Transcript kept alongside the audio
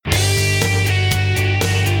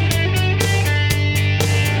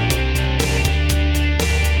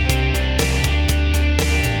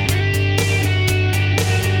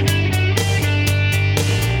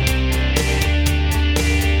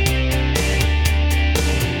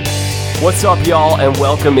What's up, y'all, and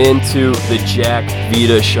welcome into the Jack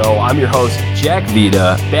Vita Show. I'm your host, Jack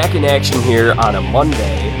Vita, back in action here on a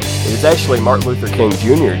Monday. It is actually Martin Luther King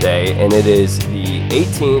Jr. Day, and it is the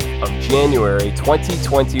 18th of January,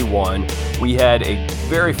 2021. We had a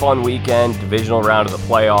very fun weekend, divisional round of the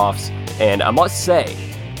playoffs, and I must say,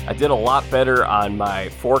 I did a lot better on my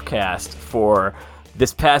forecast for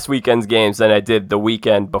this past weekend's games than I did the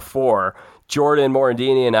weekend before. Jordan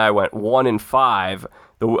Morandini and I went 1-5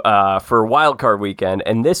 for wildcard weekend,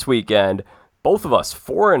 and this weekend, both of us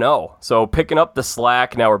 4-0. So picking up the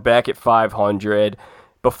slack. Now we're back at 500.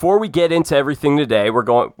 Before we get into everything today,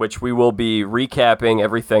 which we will be recapping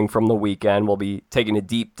everything from the weekend. We'll be taking a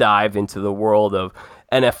deep dive into the world of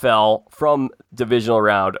NFL from divisional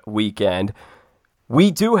round weekend.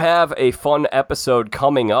 We do have a fun episode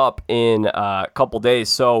coming up in a couple days.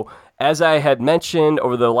 So as I had mentioned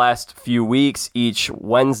over the last few weeks, each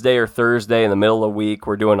Wednesday or Thursday in the middle of the week,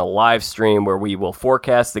 we're doing a live stream where we will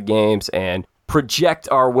forecast the games and project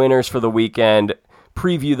our winners for the weekend,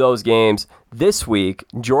 preview those games. This week,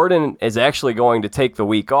 Jordan is actually going to take the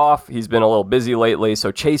week off. He's been a little busy lately,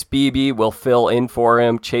 so Chase Beebe will fill in for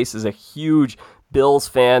him. Chase is a huge Bills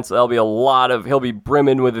fan, so he'll be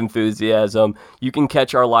brimming with enthusiasm. You can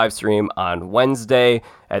catch our live stream on Wednesday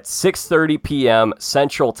at 6:30 p.m.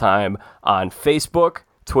 Central Time on Facebook,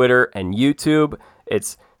 Twitter, and YouTube.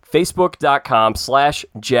 It's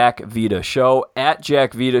facebook.com/Jack Vita Show, at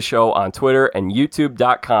Jack Vita Show on Twitter, and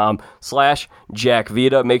youtube.com/Jack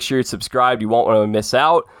Vita. Make sure you're subscribed. You won't want to miss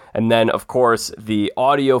out. And then, of course, the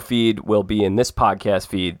audio feed will be in this podcast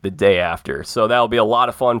feed the day after. So that'll be a lot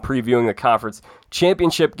of fun previewing the conference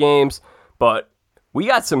championship games. But we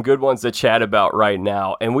got some good ones to chat about right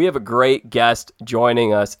now. And we have a great guest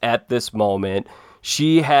joining us at this moment.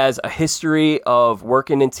 She has a history of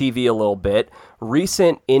working in TV a little bit,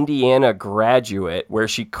 recent Indiana graduate where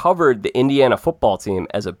she covered the Indiana football team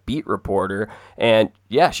as a beat reporter. And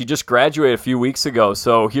yeah, she just graduated a few weeks ago.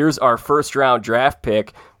 So here's our first round draft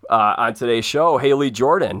pick on today's show, Haley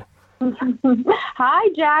Jordan. Hi,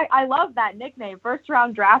 Jack. I love that nickname, first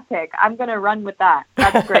round draft pick. I'm going to run with that.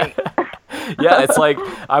 That's great. Yeah, it's like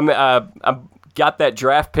I'm got that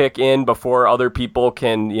draft pick in before other people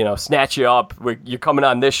can, snatch you up. You're coming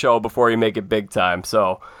on this show before you make it big time.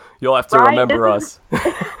 So you'll have to remember us. This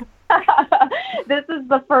is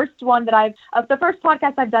the first one the first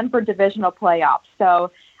podcast I've done for divisional playoffs.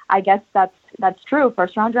 So I guess that's true.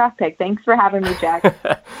 First round draft pick. Thanks for having me, Jack.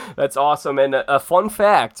 That's awesome. And a fun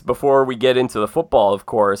fact before we get into the football, of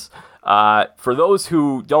course, for those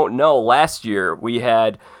who don't know, last year we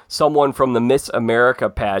had someone from the Miss America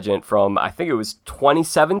pageant from, I think it was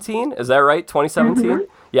 2017. Is that right? 2017? Mm-hmm.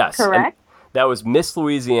 Yes. Correct. And that was Miss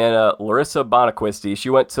Louisiana, Larissa Bonaquisti. She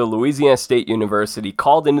went to Louisiana State University,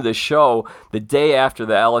 called into the show the day after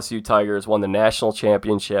the LSU Tigers won the national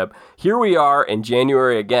championship. Here we are in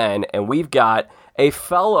January again, and we've got a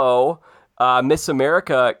fellow Miss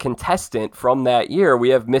America contestant from that year. We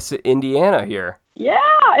have Miss Indiana here. Yeah,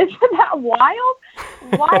 isn't that wild?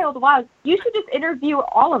 Wild. You should just interview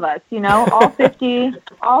all of us, all 50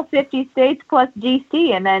 states plus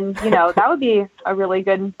DC, and then, that would be a really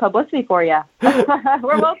good publicity for you.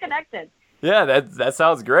 We're well connected. Yeah, that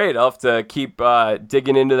sounds great. I'll have to keep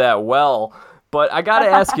digging into that well. But I got to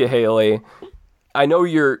ask you, Haley, I know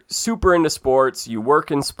you're super into sports. You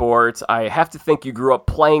work in sports. I have to think you grew up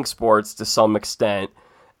playing sports to some extent.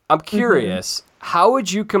 I'm curious, how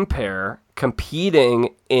would you compare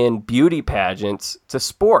competing in beauty pageants to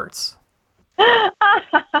sports?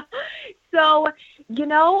 So,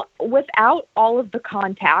 without all of the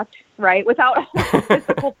contact, right? Without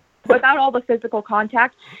all the physical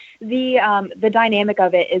contact, the dynamic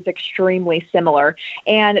of it is extremely similar.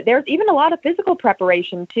 And there's even a lot of physical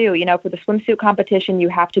preparation too. For the swimsuit competition, you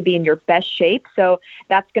have to be in your best shape. So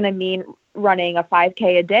that's going to mean running a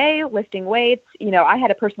 5K a day, lifting weights. I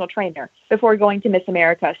had a personal trainer before going to Miss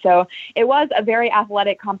America. So it was a very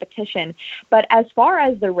athletic competition. But as far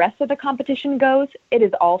as the rest of the competition goes, it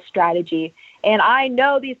is all strategy. And I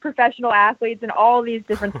know these professional athletes in all these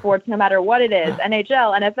different sports, no matter what it is,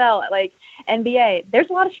 NHL, NFL, like NBA, there's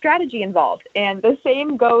a lot of strategy involved. And the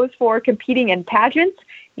same goes for competing in pageants.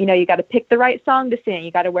 You got to pick the right song to sing.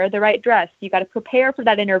 You got to wear the right dress. You got to prepare for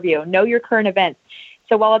that interview, know your current events.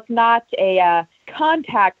 So while it's not a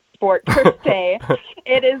contact sport per se,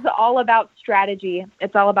 it is all about strategy.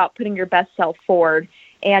 It's all about putting your best self forward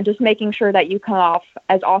and just making sure that you come off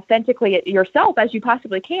as authentically yourself as you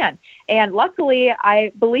possibly can. And luckily,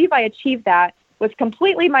 I believe I achieved that, was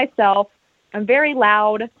completely myself. I'm very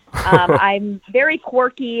loud. I'm very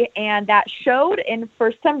quirky, and that showed. And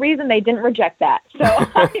for some reason, they didn't reject that. So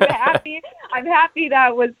I'm I'm happy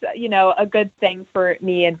that was, a good thing for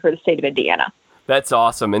me and for the state of Indiana. That's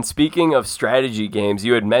awesome. And speaking of strategy games,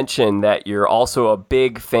 you had mentioned that you're also a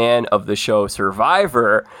big fan of the show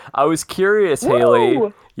Survivor. I was curious, Woo!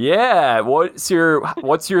 Haley. Yeah, what's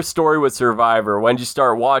your story with Survivor? When did you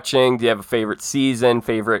start watching? Do you have a favorite season,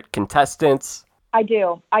 favorite contestants? I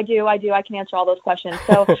do. I can answer all those questions.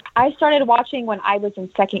 So I started watching when I was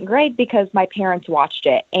in second grade because my parents watched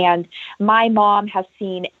it. And my mom has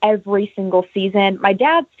seen every single season. My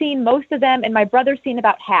dad's seen most of them, and my brother's seen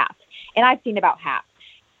about half. And I've seen about half.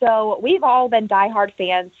 So we've all been diehard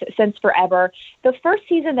fans since forever. The first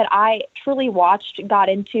season that I truly watched, got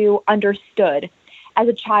into, understood as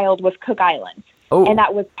a child was Cook Island. Oh. And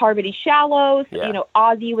that was Parvati Shallows. Yeah.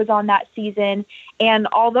 Ozzy was on that season. And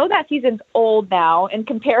although that season's old now in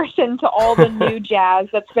comparison to all the new jazz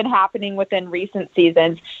that's been happening within recent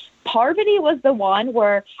seasons, Parvati was the one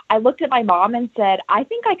where I looked at my mom and said, I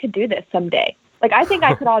think I could do this someday. Like, I think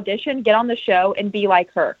I could audition, get on the show, and be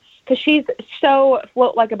like her. Because she's so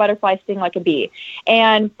float like a butterfly, sting like a bee.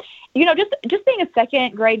 And, just being a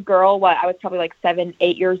second grade girl, I was probably like 7,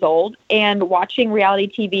 8 years old, and watching reality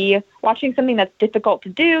TV, watching something that's difficult to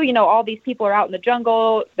do. All these people are out in the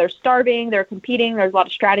jungle, they're starving, they're competing, there's a lot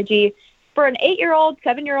of strategy. For an 8-year-old,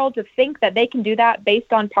 7-year-old to think that they can do that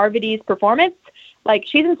based on Parvati's performance, like,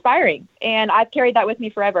 she's inspiring. And I've carried that with me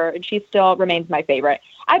forever, and she still remains my favorite.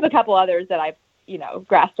 I have a couple others that I've,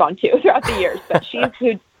 grasped onto throughout the years, but she's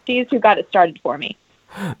who got it started for me.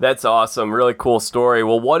 That's awesome. Really cool story.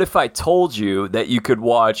 Well, what if I told you that you could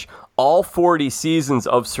watch all 40 seasons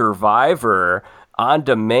of Survivor on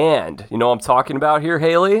demand? You know what I'm talking about here,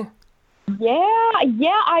 Haley?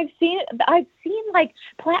 Yeah, I've seen like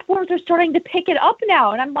platforms are starting to pick it up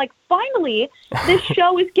now, and I'm like, finally, this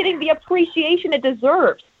show is getting the appreciation it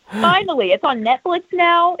deserves. Finally, it's on Netflix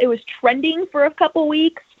now. It was trending for a couple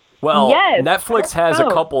weeks. Well, yes. Netflix has a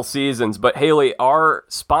couple seasons, but Haley, our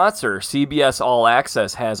sponsor, CBS All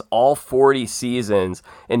Access, has all 40 seasons.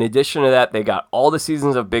 In addition to that, they got all the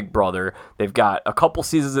seasons of Big Brother. They've got a couple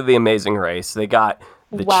seasons of The Amazing Race. They got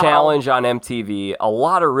The Challenge on MTV, a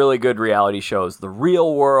lot of really good reality shows, The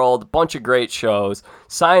Real World, a bunch of great shows.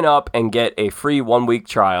 Sign up and get a free 1-week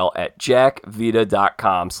trial at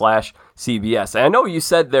jackvita.com/CBS. And I know you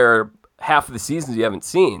said there are half of the seasons you haven't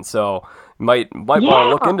seen, so might want to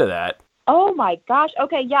look into that. Oh my gosh.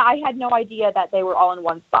 Okay, yeah, I had no idea that they were all in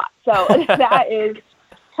one spot. So that is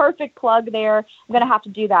perfect plug there. I'm going to have to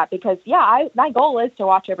do that because, my goal is to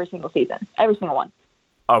watch every single season, every single one.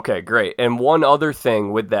 Okay, great. And one other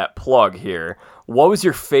thing with that plug here, what was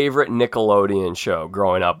your favorite Nickelodeon show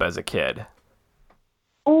growing up as a kid?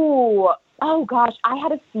 Oh gosh, I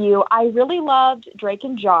had a few. I really loved Drake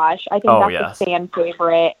and Josh. I think that's a fan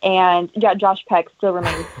favorite. And Josh Peck still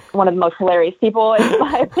remains one of the most hilarious people in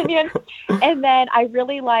my opinion. And then I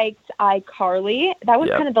really liked iCarly. That was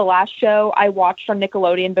kind of the last show I watched on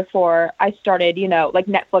Nickelodeon before I started, like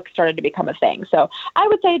Netflix started to become a thing. So I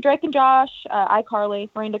would say Drake and Josh, iCarly,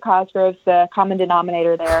 Miranda Cosgrove's the common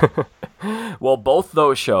denominator there. Well, both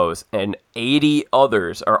those shows and 80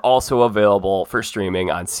 others are also available for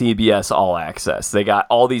streaming on CBS All Access. They got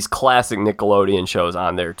all these classic Nickelodeon shows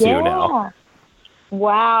on there too now.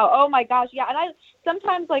 Wow. Oh my gosh. Yeah. And I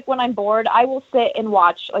sometimes, like, when I'm bored, I will sit and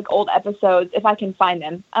watch like old episodes if I can find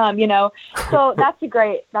them. So that's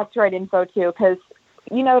great info too, because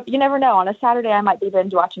you never know. On a Saturday, I might be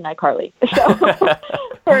binge watching iCarly. So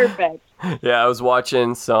perfect. Yeah, I was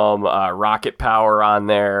watching some Rocket Power on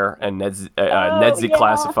there, and Ned's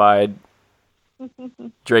Classified.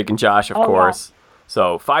 Drake and Josh, of course. Yeah.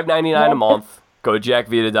 So $5.99 a month. Go to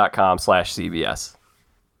jackvita.com/CBS.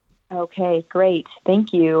 Okay, great.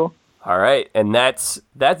 Thank you. All right, and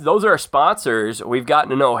those are our sponsors. We've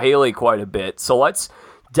gotten to know Haley quite a bit, so let's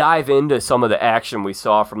dive into some of the action we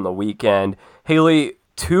saw from the weekend. Haley,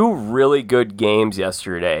 2 really good games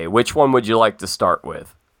yesterday. Which one would you like to start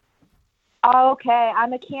with? Okay,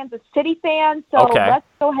 I'm a Kansas City fan, so let's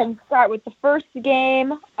go ahead and start with the first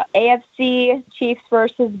game, AFC Chiefs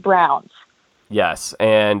versus Browns. Yes,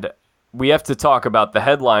 and we have to talk about the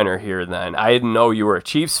headliner here then. I didn't know you were a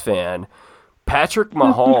Chiefs fan. Patrick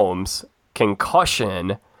Mahomes,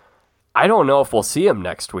 concussion. I don't know if we'll see him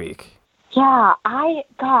next week. Yeah, I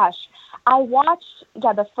watched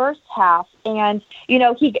the first half, and,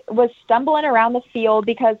 he was stumbling around the field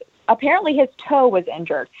because apparently his toe was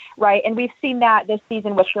injured, right? And we've seen that this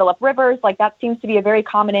season with Phillip Rivers. Like, that seems to be a very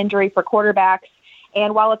common injury for quarterbacks.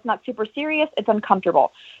 And while it's not super serious, it's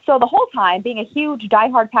uncomfortable. So the whole time, being a huge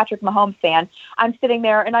diehard Patrick Mahomes fan, I'm sitting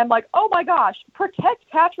there and I'm like, oh my gosh, protect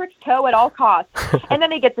Patrick's toe at all costs. And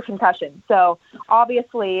then he gets a concussion. So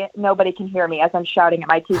obviously nobody can hear me as I'm shouting at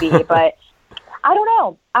my TV. But I don't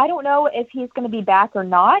know. I don't know if he's going to be back or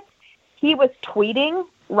not. He was tweeting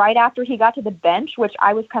right after he got to the bench, which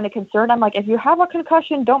I was kind of concerned. I'm like, if you have a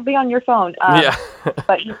concussion, don't be on your phone. Yeah.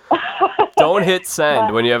 But don't hit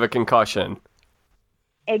send when you have a concussion.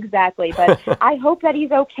 Exactly. But I hope that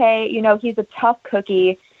he's okay. You know, he's a tough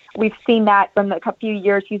cookie. We've seen that from the few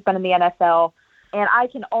years he's been in the NFL. And I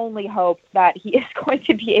can only hope that he is going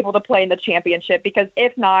to be able to play in the championship, because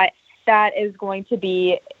if not, that is going to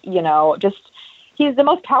be, you know, just he's the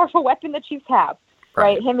most powerful weapon the Chiefs have,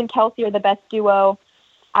 right? Him and Kelsey are the best duo.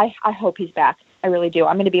 I hope he's back. I really do.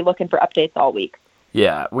 I'm going to be looking for updates all week.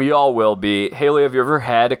 Yeah, we all will be. Haley, have you ever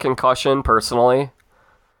had a concussion personally?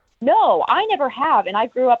 No, I never have, and I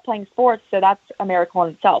grew up playing sports, so that's a miracle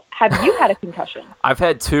in itself. Have you had a concussion? I've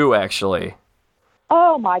had 2, actually.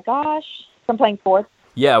 Oh, my gosh. From playing sports?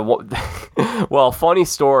 Yeah, well, funny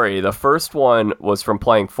story. The first one was from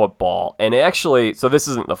playing football, and actually, so this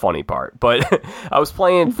isn't the funny part, but I was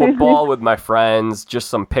playing football with my friends, just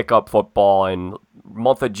some pickup football in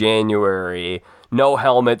month of January, no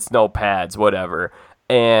helmets, no pads, whatever,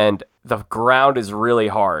 and the ground is really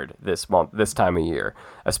hard this time of year,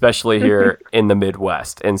 especially here in the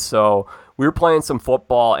Midwest, and so we were playing some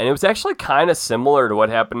football, and it was actually kind of similar to what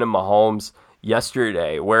happened to Mahomes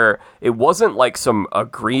yesterday, where it wasn't like some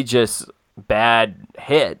egregious bad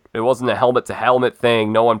hit. It wasn't a helmet to helmet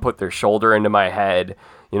thing. No one put their shoulder into my head.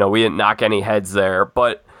 You know, we didn't knock any heads there,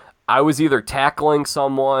 but I was either tackling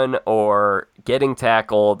someone or getting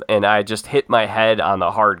tackled, and I just hit my head on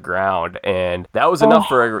the hard ground, and that was enough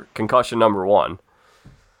for concussion number 1.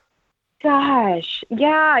 Gosh,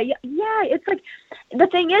 yeah. It's like, the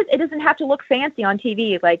thing is, it doesn't have to look fancy on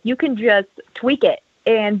TV. Like, you can just tweak it,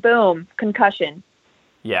 and boom, concussion.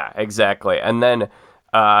 Yeah, exactly. And then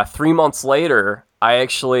 3 months later, I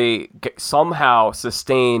actually somehow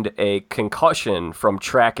sustained a concussion from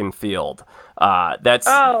track and field.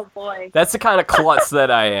 Oh, boy. That's the kind of klutz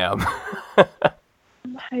that I am.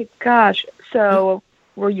 My gosh. So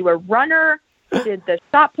were you a runner? Did the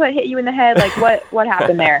shot put hit you in the head? Like, what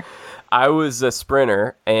happened there? I was a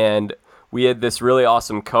sprinter, and we had this really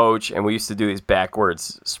awesome coach, and we used to do these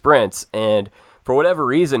backwards sprints, and for whatever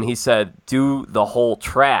reason, he said, do the whole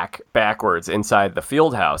track backwards inside the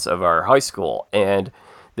field house of our high school. And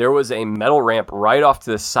there was a metal ramp right off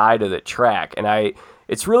to the side of the track. And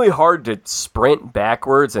it's really hard to sprint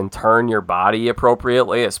backwards and turn your body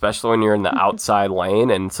appropriately, especially when you're in the outside lane.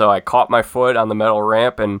 And so I caught my foot on the metal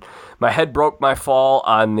ramp, and my head broke my fall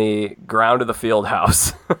on the ground of the field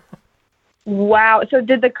house. Wow. So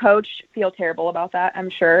did the coach feel terrible about that? I'm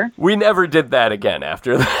sure. We never did that again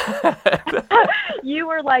after that. You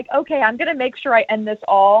were like, okay, I'm going to make sure I end this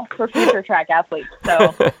all for future track athletes.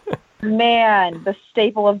 So, man, the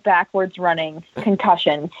staple of backwards running,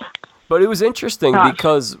 concussions. But it was interesting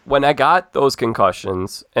because when I got those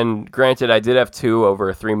concussions, and granted, I did have 2 over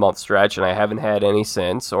a 3-month stretch, and I haven't had any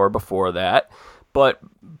since or before that, but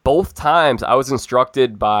both times I was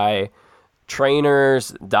instructed by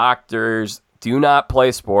trainers, doctors, do not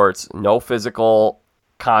play sports, no physical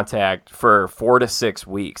contact for 4 to 6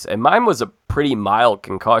 weeks. And mine was a pretty mild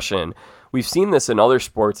concussion. We've seen this in other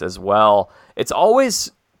sports as well. It's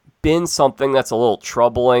always been something that's a little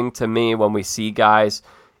troubling to me when we see guys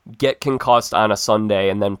get concussed on a Sunday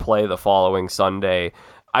and then play the following Sunday.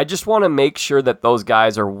 I just want to make sure that those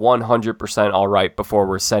guys are 100% all right before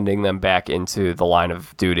we're sending them back into the line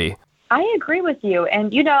of duty. I agree with you.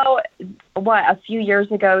 And, you know, a few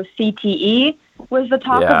years ago, CTE was the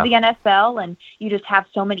talk of the NFL, and you just have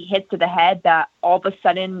so many hits to the head that all of a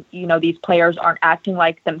sudden, you know, these players aren't acting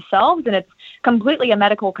like themselves, and it's completely a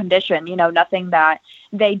medical condition, you know, nothing that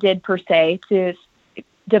they did per se to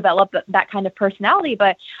develop that kind of personality.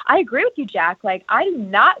 But I agree with you, Jack. Like, I do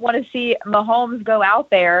not want to see Mahomes go out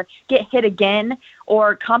there, get hit again,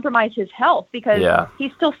 or compromise his health, because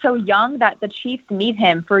he's still so young that the Chiefs need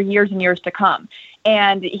him for years and years to come.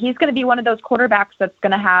 And he's going to be one of those quarterbacks that's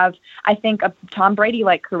going to have, I think, a Tom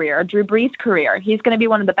Brady-like career, a Drew Brees career. He's going to be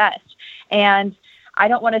one of the best. And I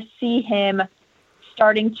don't want to see him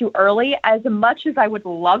starting too early. As much as I would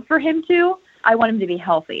love for him to, I want him to be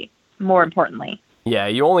healthy, more importantly. Yeah,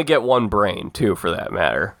 you only get one brain, too, for that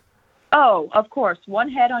matter. Oh, of course. One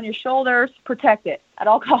head on your shoulders, protect it at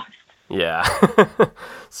all costs. Yeah.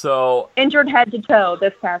 So injured head to toe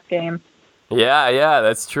this past game. Yeah,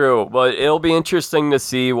 that's true. But it'll be interesting to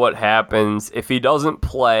see what happens. If he doesn't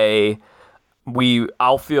play,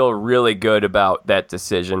 I'll feel really good about that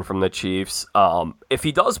decision from the Chiefs. If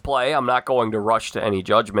he does play, I'm not going to rush to any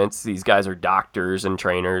judgments. These guys are doctors and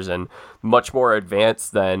trainers and much more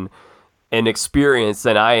advanced and experienced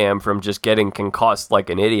than I am from just getting concussed like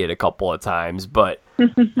an idiot a couple of times. But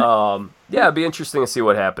Yeah, it'd be interesting to see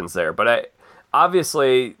what happens there. But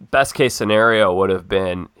obviously, best case scenario would have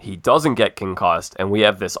been he doesn't get concussed, and we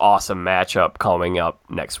have this awesome matchup coming up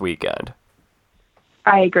next weekend.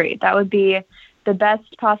 I agree. That would be the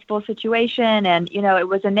best possible situation. And, it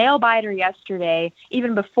was a nail-biter yesterday,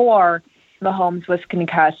 even before Mahomes was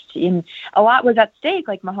concussed. And a lot was at stake.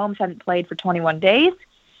 Like, Mahomes hadn't played for 21 days,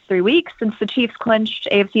 3 weeks, since the Chiefs clinched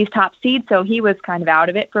AFC's top seed, so he was kind of out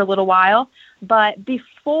of it for a little while. But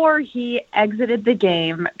before he exited the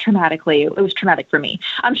game traumatically, it was traumatic for me.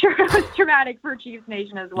 I'm sure it was traumatic for Chiefs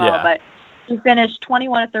Nation as well. Yeah. But he finished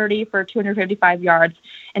 21 of 30 for 255 yards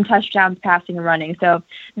and touchdowns passing and running. So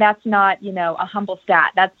that's not, a humble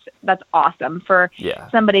stat. That's awesome for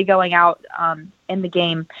somebody going out in the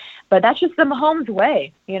game. But that's just the Mahomes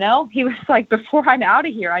way, He was like, before I'm out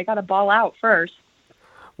of here, I got to ball out first.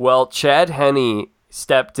 Well, Chad Henne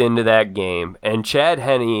stepped into that game, and Chad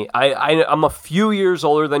Henne, I'm a few years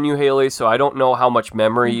older than you, Haley, so I don't know how much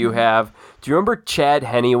memory you have. Do you remember Chad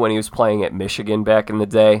Henne when he was playing at Michigan back in the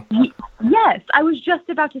day? Yes, I was just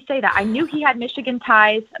about to say that. I knew he had Michigan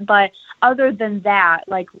ties, but other than that,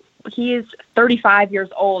 he is 35 years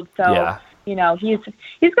old, so he's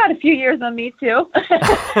got a few years on me too.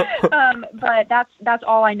 But that's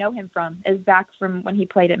all I know him from, is back from when he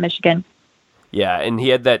played at Michigan. Yeah, and he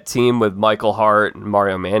had that team with Michael Hart and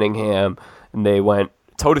Mario Manningham, and they went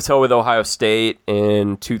toe-to-toe with Ohio State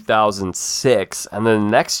in 2006. And then the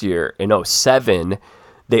next year, in 2007,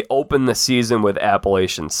 they opened the season with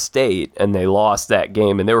Appalachian State, and they lost that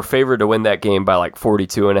game. And they were favored to win that game by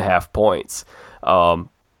 42.5 points.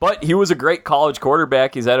 But he was a great college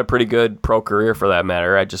quarterback. He's had a pretty good pro career for that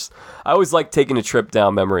matter. I always like taking a trip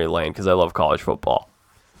down memory lane because I love college football.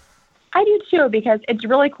 I do too, because it's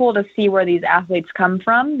really cool to see where these athletes come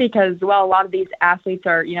from, because, a lot of these athletes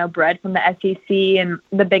are, bred from the SEC and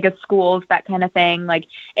the biggest schools, that kind of thing.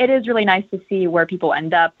 It is really nice to see where people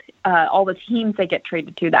end up, all the teams they get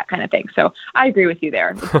traded to, that kind of thing. So I agree with you there.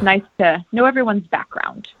 It's nice to know everyone's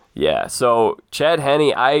background. Yeah, so Chad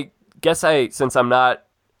Henne, I guess since I'm not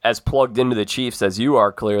as plugged into the Chiefs as you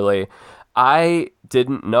are, clearly, I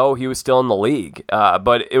didn't know he was still in the league.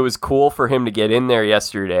 But it was cool for him to get in there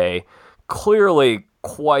yesterday. Clearly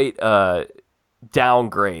quite a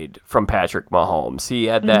downgrade from Patrick Mahomes. He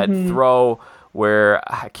had that throw where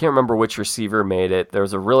I can't remember which receiver made it. There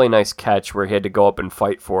was a really nice catch where he had to go up and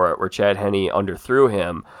fight for it, where Chad Henne underthrew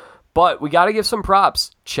him. But we got to give some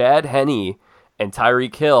props. Chad Henne and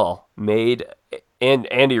Tyreek Hill made, and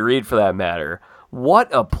Andy Reid for that matter, what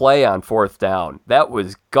a play on fourth down. That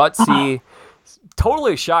was gutsy.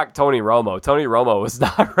 Totally shocked Tony Romo. Tony Romo was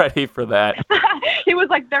not ready for that. He was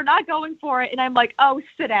like, they're not going for it. And I'm like, oh,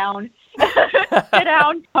 sit down. Sit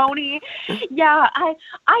down, Tony. Yeah,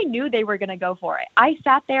 I knew they were going to go for it. I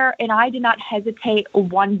sat there and I did not hesitate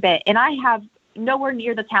one bit. And I have nowhere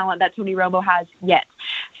near the talent that Tony Romo has yet.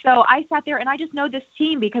 So I sat there and I just know this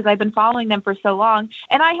team because I've been following them for so long.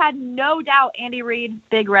 And I had no doubt Andy Reid,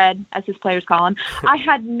 Big Red, as his players call him, I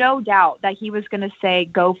had no doubt that he was going to say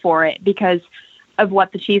go for it because of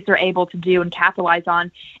what the Chiefs are able to do and capitalize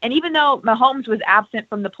on. And even though Mahomes was absent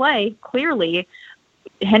from the play, clearly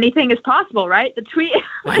anything is possible, right? The tweet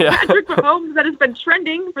Patrick Mahomes that has been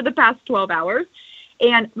trending for the past 12 hours.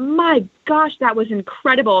 And my gosh, that was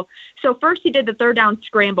incredible. So first he did the third down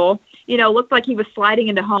scramble, looked like he was sliding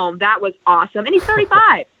into home. That was awesome. And he's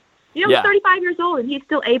 35. He's 35 years old and he's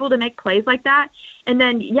still able to make plays like that. And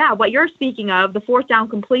then, what you're speaking of, the fourth down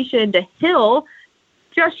completion to Hill,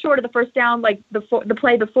 just short of the first down, the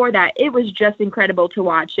play before that, it was just incredible to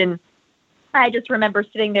watch. And I just remember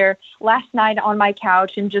sitting there last night on my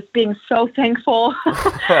couch and just being so thankful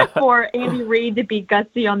for Andy Reid to be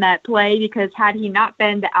gutsy on that play, because had he not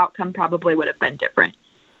been, the outcome probably would have been different.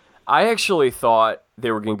 I actually thought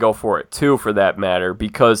they were going to go for it too, for that matter,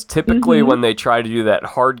 because typically when they try to do that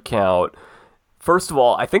hard count, first of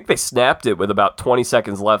all, I think they snapped it with about 20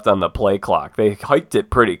 seconds left on the play clock. They hiked it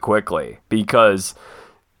pretty quickly because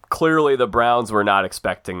clearly the Browns were not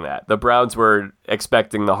expecting that. The Browns were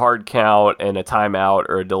expecting the hard count and a timeout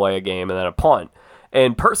or a delay a game and then a punt.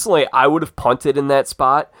 And personally, I would have punted in that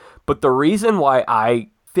spot. But the reason why I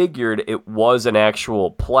figured it was an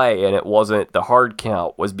actual play and it wasn't the hard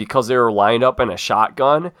count was because they were lined up in a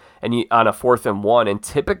shotgun and on a 4th and 1. And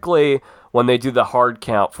typically when they do the hard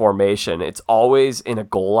count formation, it's always in a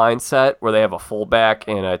goal line set where they have a fullback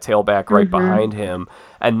and a tailback right behind him.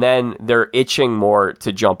 And then they're itching more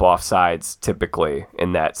to jump off sides typically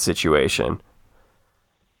in that situation.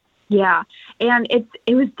 Yeah, and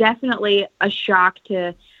it was definitely a shock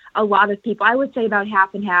to a lot of people. I would say about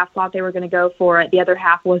half and half thought they were going to go for it. The other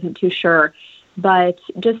half wasn't too sure. but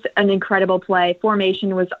just an incredible play.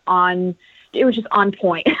 Formation was on. It was just on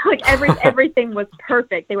point. Like everything was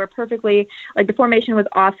perfect. They were perfectly, like, the formation was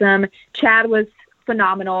awesome. Chad was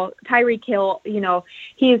phenomenal. Tyreek Hill,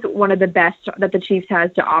 he's one of the best that the Chiefs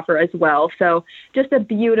has to offer as well. So just a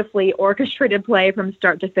beautifully orchestrated play from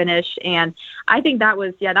start to finish. And I think that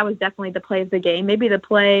was definitely the play of the game. Maybe the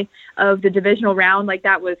play of the divisional round. Like,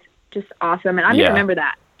 that was just awesome. And I'm going to remember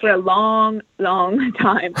that for a long, long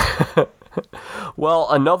time. Well,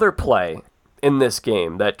 another play in this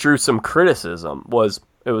game that drew some criticism was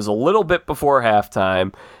a little bit before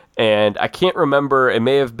halftime. And I can't remember, it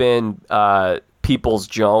may have been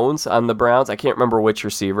Peoples-Jones on the Browns. I can't remember which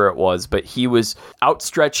receiver it was, but he was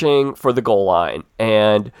outstretching for the goal line,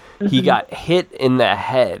 and he got hit in the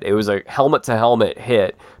head. It was a helmet-to-helmet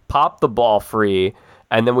hit, popped the ball free,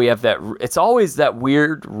 and then we have that. It's always that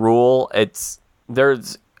weird rule.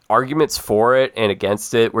 There's arguments for it and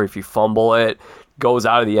against it, where if you fumble it, goes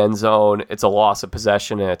out of the end zone, it's a loss of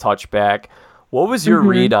possession and a touchback. What was your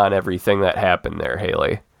read on everything that happened there,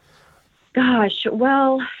 Haley? Gosh,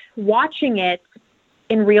 well, watching it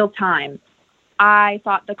in real time, I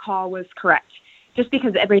thought the call was correct. Just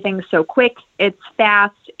because everything's so quick, it's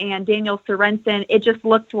fast, and Daniel Sorensen, it just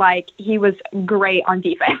looked like he was great on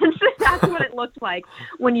defense. That's what it looked like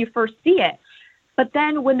when you first see it. But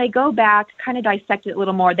then when they go back, kind of dissect it a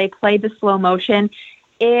little more, they played the slow motion.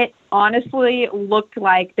 It honestly looked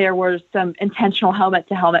like there was some intentional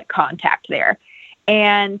helmet-to-helmet contact there.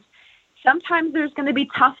 And sometimes there's going to be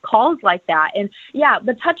tough calls like that. And yeah,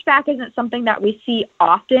 the touchback isn't something that we see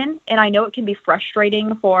often. And I know it can be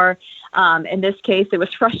frustrating for, in this case, it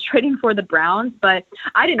was frustrating for the Browns, but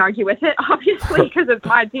I didn't argue with it, obviously, because it's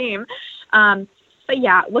my team. But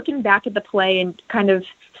yeah, looking back at the play and kind of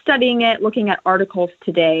studying it, looking at articles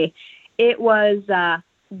today, it was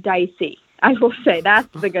dicey. I will say that's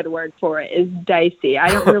the good word for it, is dicey. I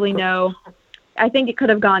don't really know. I think it could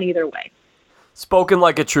have gone either way. Spoken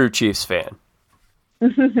like a true Chiefs fan.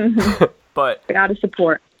 But gotta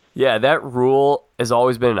support. Yeah, that rule has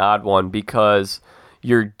always been an odd one because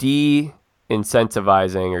you're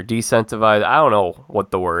de-incentivizing or decentivizing. I don't know what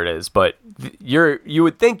the word is, but you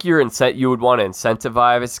would think you would want to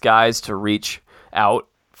incentivize guys to reach out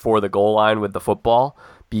for the goal line with the football,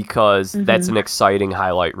 because that's an exciting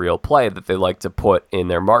highlight reel play that they like to put in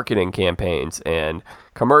their marketing campaigns and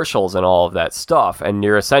commercials and all of that stuff. And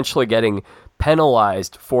you're essentially getting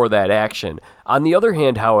penalized for that action. On the other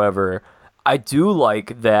hand, however, I do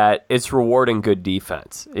like that it's rewarding good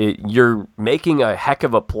defense. You're making a heck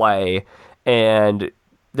of a play, and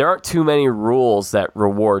there aren't too many rules that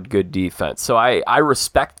reward good defense. So I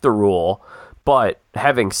respect the rule, but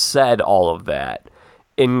having said all of that,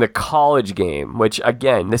 in the college game, which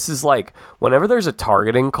again, this is like whenever there's a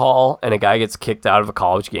targeting call and a guy gets kicked out of a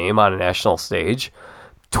college game on a national stage,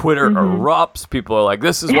 Twitter erupts. People are like,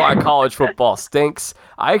 this is why college football stinks.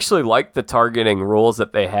 I actually like the targeting rules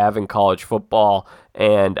that they have in college football,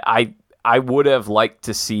 and I would have liked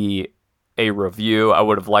to see a review. I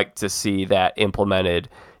would have liked to see that implemented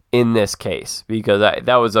in this case, because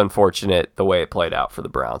that was unfortunate the way it played out for the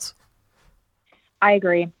Browns. I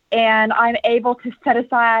agree. And I'm able to set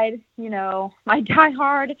aside, my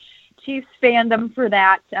diehard Chiefs fandom for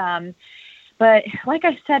that. But like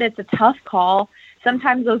I said, it's a tough call.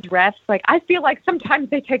 Sometimes those refs, I feel like sometimes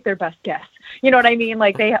they take their best guess. You know what I mean?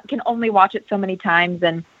 Like, they can only watch it so many times.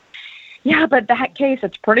 And yeah, but that case,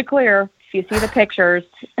 it's pretty clear. If you see the pictures,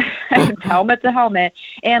 it's helmet to helmet.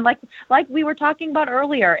 And like we were talking about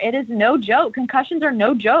earlier, it is no joke. Concussions are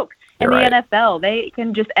no joke in the NFL. They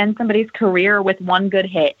can just end somebody's career with one good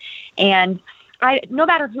hit. And no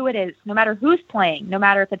matter who it is, no matter who's playing, no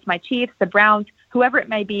matter if it's my Chiefs, the Browns, whoever it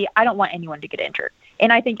may be, I don't want anyone to get injured.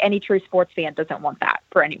 And I think any true sports fan doesn't want that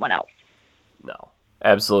for anyone else. No,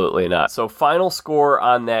 absolutely not. So final score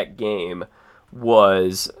on that game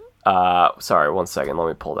was, sorry, 1 second. Let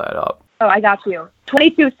me pull that up. Oh, I got you.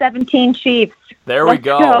 22-17 Chiefs. There we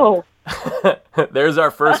go. There's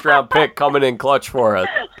our first round pick coming in clutch for us.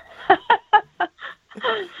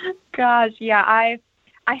 Gosh, yeah, I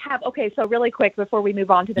have, okay, so really quick before we move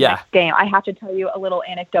on to the next game, I have to tell you a little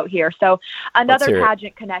anecdote here. So another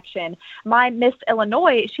pageant connection. My Miss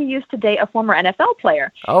Illinois, she used to date a former NFL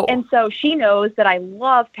player. Oh. And so she knows that I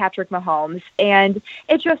love Patrick Mahomes. And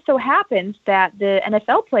it just so happens that the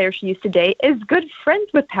NFL player she used to date is good friends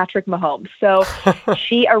with Patrick Mahomes. So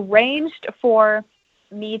she arranged for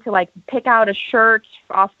me to pick out a shirt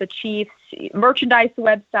off the Chiefs merchandise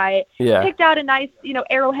website, picked out a nice,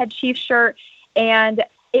 Arrowhead Chiefs shirt, and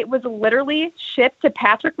it was literally shipped to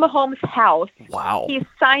Patrick Mahomes' house. Wow. He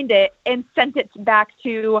signed it and sent it back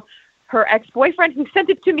to her ex-boyfriend, who sent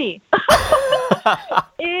it to me.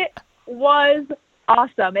 It was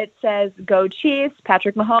awesome. It says, "Go Chiefs,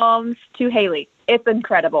 Patrick Mahomes to Haley." It's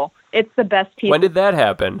incredible. It's the best piece. When did that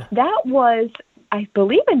happen? That was, I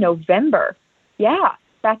believe, in November. Yeah,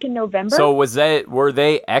 back in November. So were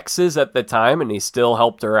they exes at the time, and he still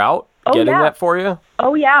helped her out getting that for you?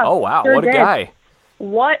 Oh, yeah. Oh, wow. Sure What a did. guy.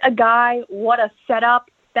 What a guy. What a setup.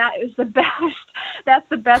 That is the best. That's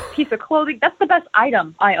the best piece of clothing. That's the best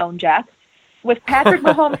item I own, Jack. With Patrick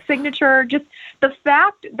Mahomes' signature, just the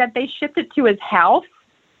fact that they shipped it to his house.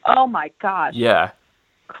 Oh, my gosh. Yeah.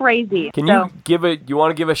 Crazy. You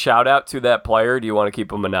want to give a shout out to that player, or do you want to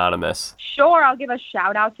keep him anonymous? Sure, I'll give a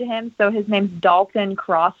shout out to him. So his name's Dalton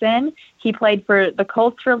Crossan. He played for the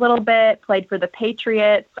Colts for a little bit, played for the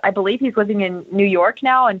Patriots. I believe he's living in New York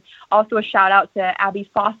now. And also a shout out to Abby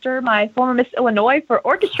Foster, my former Miss Illinois, for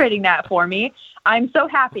orchestrating that for me. I'm so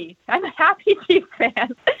happy. I'm a happy Chiefs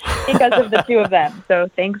fan because of the two of them. So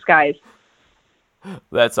thanks, guys.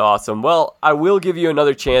 That's awesome. Well, I will give you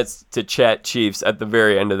another chance to chat Chiefs at the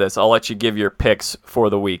very end of this. I'll let you give your picks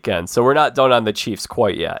for the weekend. So we're not done on the Chiefs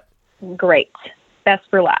quite yet. Great. Best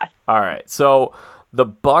for last. All right. So the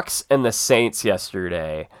Bucks and the Saints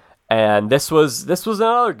yesterday, and this was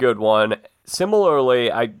another good one.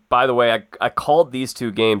 Similarly, I called these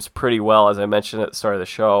two games pretty well, as I mentioned at the start of the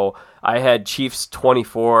show. I had Chiefs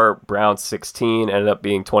 24, Browns 16, ended up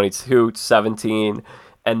being 22-17.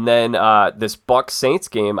 And then this Bucks-Saints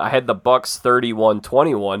game, I had the Bucks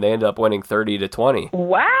 31-21. They ended up winning 30-20.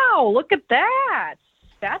 Wow, look at that.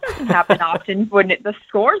 That doesn't happen often when the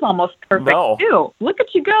score's almost perfect, too. Look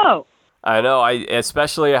at you go. I know,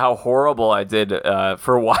 especially how horrible I did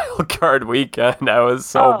for Wild Card Weekend. I was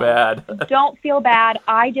so bad. Don't feel bad.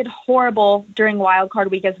 I did horrible during Wild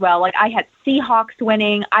Card Week as well. Like, I had Seahawks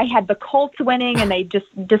winning. I had the Colts winning, and they just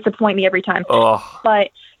disappoint me every time.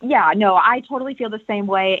 But, yeah, no, I totally feel the same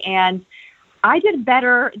way. And I did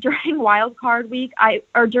better during Wild Card Week,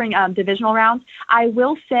 during divisional rounds. I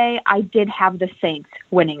will say I did have the Saints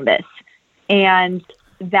winning this, and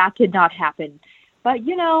that did not happen. But,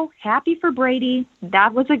 happy for Brady.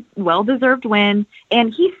 That was a well-deserved win.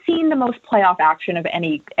 And he's seen the most playoff action of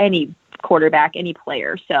any quarterback, any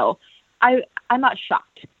player. So I'm not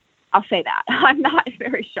shocked. I'll say that. I'm not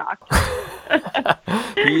very shocked.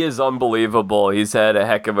 He is unbelievable. He's had a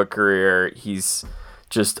heck of a career. He's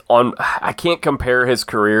just I can't compare his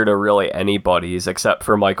career to really anybody's except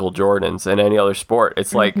for Michael Jordan's in any other sport.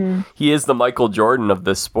 It's like he is the Michael Jordan of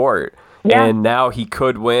this sport. Yeah. And now he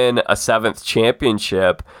could win a 7th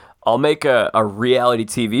championship. I'll make a reality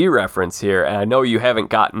TV reference here, and I know you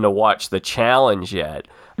haven't gotten to watch The Challenge yet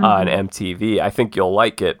on MTV. I think you'll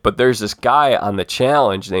like it. But there's this guy on The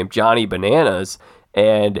Challenge named Johnny Bananas,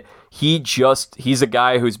 and he's a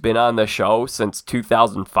guy who's been on the show since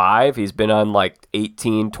 2005. He's been on like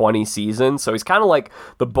 18, 20 seasons. So he's kind of like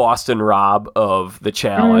the Boston Rob of The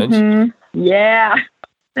Challenge. Yeah.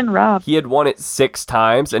 And Rob. He had won it 6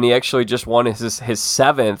 times, and he actually just won his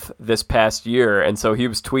 7th this past year. And so he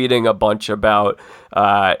was tweeting a bunch about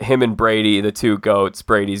him and Brady, the two GOATs.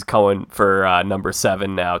 Brady's going for number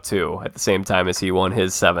 7 now, too, at the same time as he won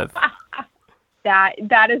his 7th.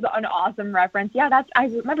 That is an awesome reference. Yeah, I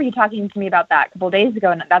remember you talking to me about that a couple of days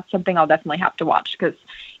ago, and that's something I'll definitely have to watch because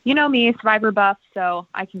you know me, Survivor buff, so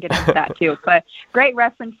I can get into that too. But great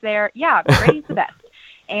reference there. Yeah, Brady's the best.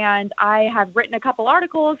 And I have written a couple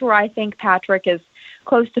articles where I think Patrick is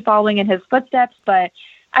close to following in his footsteps. But,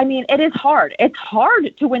 I mean, it is hard. It's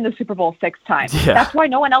hard to win the Super Bowl 6 times. Yeah. That's why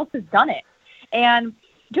no one else has done it. And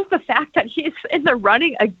just the fact that he's in the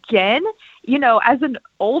running again, as an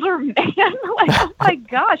older man, like, oh, my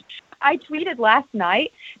gosh. I tweeted last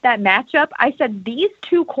night that matchup. I said, these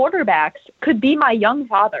two quarterbacks could be my young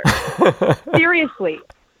father. Seriously.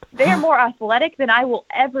 They are more athletic than I will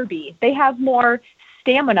ever be. They have more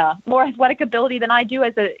stamina, more athletic ability than I do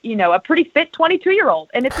as a pretty fit 22-year-old.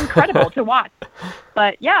 And it's incredible to watch.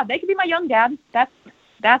 But yeah, they could be my young dad.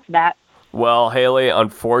 That's that. Well, Haley,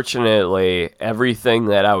 unfortunately, everything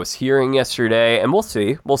that I was hearing yesterday, and we'll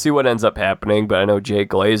see what ends up happening, but I know Jay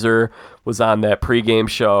Glazer was on that pregame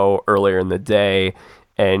show earlier in the day,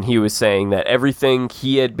 and he was saying that everything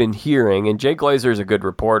he had been hearing, and Jay Glazer is a good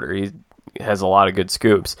reporter, he has a lot of good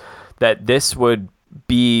scoops, that this would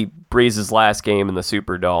be Breeze's last game in the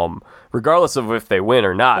Superdome, regardless of if they win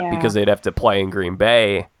or not, because they'd have to play in Green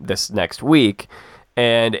Bay this next week.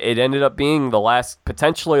 And it ended up being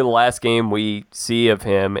potentially the last game we see of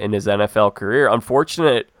him in his NFL career.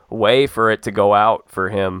 Unfortunate way for it to go out for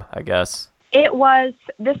him, I guess. This was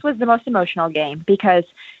the most emotional game because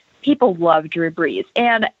people love Drew Brees,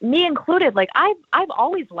 and me included. Like I've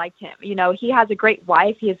always liked him. You know, he has a great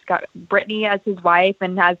wife. He's got Brittany as his wife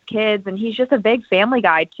and has kids, and he's just a big family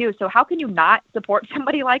guy too. So how can you not support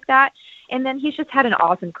somebody like that? And then he's just had an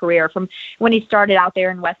awesome career from when he started out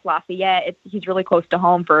there in West Lafayette. He's really close to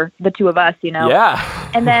home for the two of us, you know.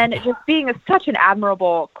 Yeah. And then just being such an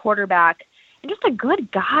admirable quarterback and just a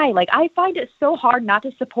good guy. Like I find it so hard not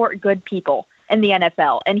to support good people in the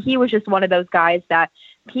NFL. And he was just one of those guys that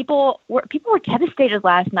people were devastated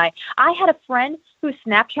last night. I had a friend who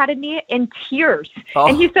Snapchatted me in tears. Oh.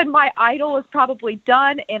 And he said, my idol is probably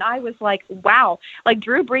done. And I was like, wow, like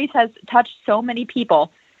Drew Brees has touched so many people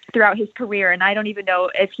throughout his career. And I don't even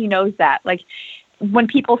know if he knows that. Like when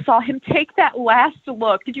people saw him take that last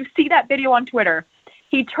look, did you see that video on Twitter?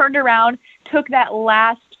 He turned around, took that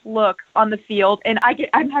last look on the field, and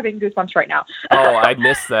I'm having goosebumps right now. Oh, I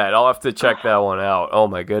missed that. I'll have to check that one out. Oh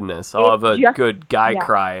my goodness. I'll have a good guy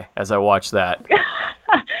cry as I watch that.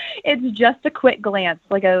 It's just a quick glance,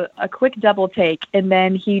 like a quick double take, and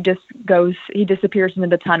then he disappears into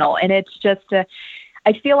the tunnel. And it's just,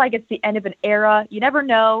 I feel like it's the end of an era. You never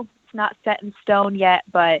know. It's not set in stone yet,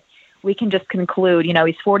 but we can just conclude, you know,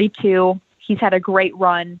 he's 42. He's had a great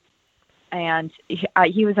run, and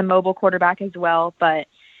he was a mobile quarterback as well, but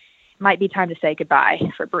might be time to say goodbye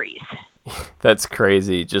for Brees. That's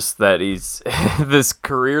crazy. Just that he's this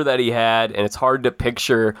career that he had, and it's hard to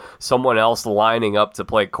picture someone else lining up to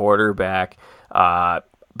play quarterback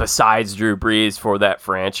besides Drew Brees for that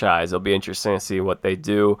franchise. It'll be interesting to see what they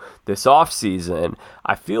do this offseason.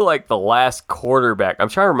 I feel like the last quarterback, I'm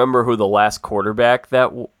trying to remember who the last quarterback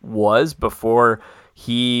that was before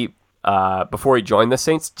he joined the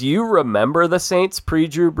Saints. Do you remember the Saints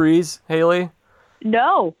pre-Drew Brees, Haley?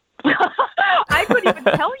 No. I couldn't even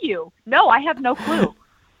tell you. No, I have no clue.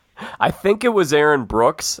 I think it was Aaron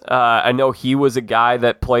Brooks. I know he was a guy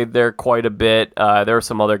that played there quite a bit. There were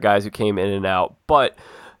some other guys who came in and out. But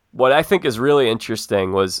what I think is really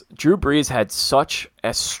interesting was Drew Brees had such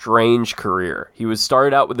a strange career. He was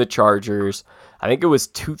started out with the Chargers. I think it was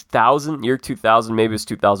 2000, maybe it was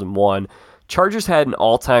 2001. Chargers had an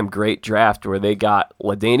all-time great draft where they got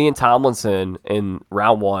LaDainian Tomlinson in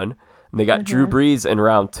round 1. And they got Drew Brees in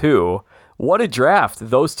round 2. What a draft,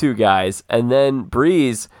 those two guys. And then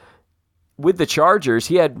Brees, with the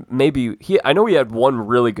Chargers, I know he had one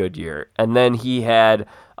really good year. And then he had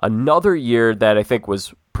another year that I think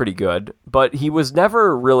was pretty good. But he was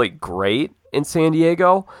never really great in San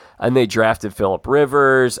Diego. And they drafted Phillip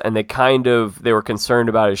Rivers. And they were concerned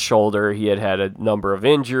about his shoulder. He had a number of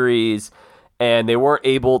injuries. And they weren't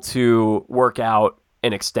able to work out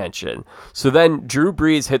an extension. So then Drew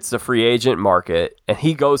Brees hits the free agent market and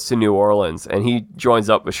he goes to New Orleans and he joins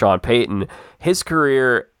up with Sean Payton. His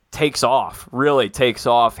career really takes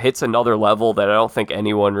off, hits another level that I don't think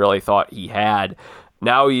anyone really thought he had.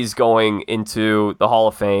 Now he's going into the Hall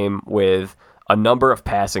of Fame with a number of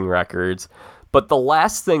passing records. But the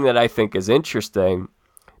last thing that I think is interesting,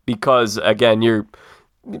 because again, you're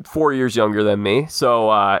 4 years younger than me,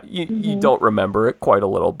 so you don't remember it quite a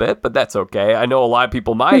little bit, but that's okay. I know a lot of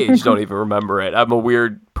people my age don't even remember it. I'm a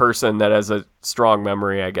weird person that has a strong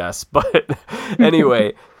memory, I guess. But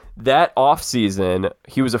anyway, that offseason,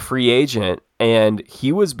 he was a free agent, and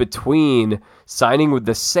he was between signing with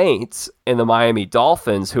the Saints and the Miami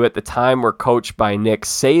Dolphins, who at the time were coached by Nick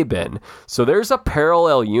Saban. So there's a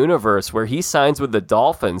parallel universe where he signs with the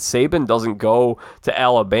Dolphins. Saban doesn't go to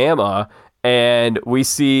Alabama. And we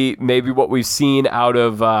see maybe what we've seen we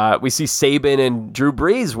see Saban and Drew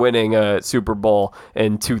Brees winning a Super Bowl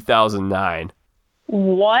in 2009.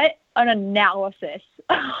 What an analysis.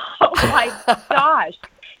 Oh my gosh.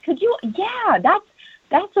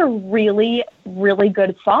 That's a really, really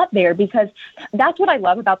good thought there, because that's what I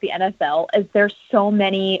love about the NFL is there's so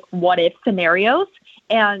many what if scenarios.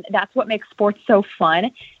 And that's what makes sports so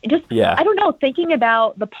fun. I don't know, thinking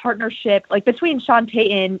about the partnership like between Sean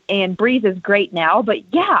Payton and Brees is great now. But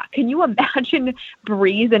yeah, can you imagine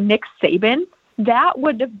Brees and Nick Saban? That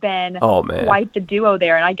would have been quite the duo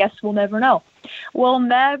there. And I guess we'll never know. We'll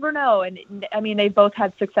never know. And I mean, they both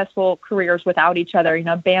had successful careers without each other. You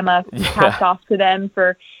know, Bama hats off to them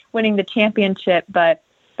for winning the championship. But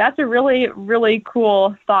that's a really, really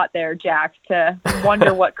cool thought there, Jack, to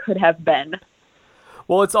wonder what could have been.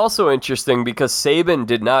 Well, it's also interesting because Saban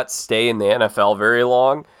did not stay in the NFL very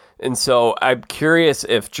long. And so I'm curious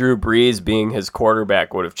if Drew Brees being his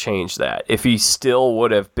quarterback would have changed that. If he still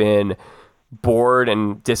would have been bored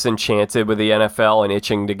and disenchanted with the NFL and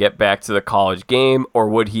itching to get back to the college game, or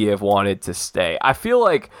would he have wanted to stay? I feel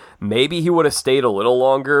like maybe he would have stayed a little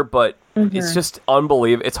longer, but it's just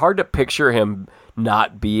unbelievable. It's hard to picture him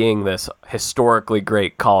not being this historically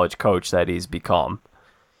great college coach that he's become.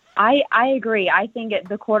 I agree. I think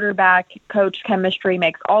the quarterback coach chemistry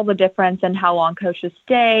makes all the difference in how long coaches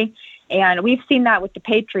stay. And we've seen that with the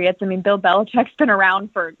Patriots. I mean, Bill Belichick's been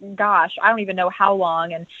around for, gosh, I don't even know how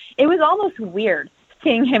long. And it was almost weird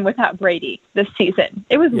seeing him without Brady this season.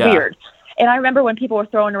 It was weird. And I remember when people were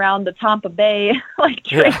throwing around the Tampa Bay, like,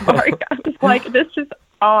 trademark, I was like, this is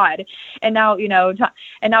odd. And now,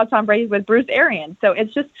 now Tom Brady's with Bruce Arians. So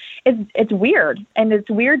it's just, it's weird. And it's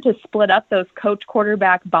weird to split up those coach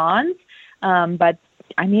quarterback bonds. But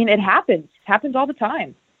I mean, it happens all the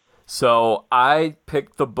time. So I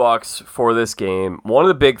picked the Bucs for this game. One of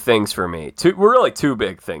the big things for me, two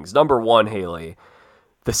big things. Number one, Haley,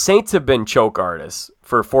 the Saints have been choke artists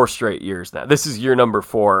for 4 straight years now. This is year number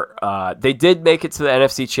 4. They did make it to the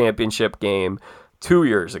NFC Championship game 2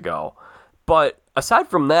 years ago. But aside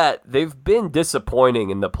from that, they've been disappointing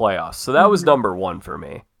in the playoffs. So that was number one for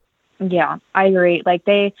me. Yeah, I agree. Like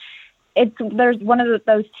there's one of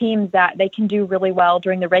those teams that they can do really well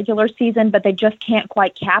during the regular season, but they just can't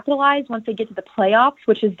quite capitalize once they get to the playoffs,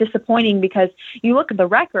 which is disappointing because you look at the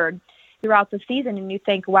record throughout the season and you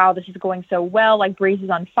think, wow, this is going so well. Like Breeze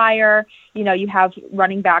is on fire. You have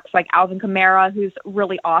running backs like Alvin Kamara, who's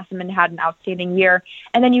really awesome and had an outstanding year.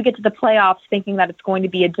 And then you get to the playoffs thinking that it's going to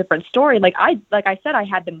be a different story. Like I said, I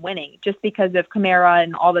had them winning just because of Kamara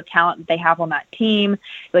and all the talent that they have on that team.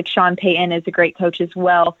 Like Sean Payton is a great coach as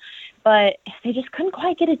well. But they just couldn't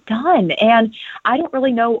quite get it done. And I don't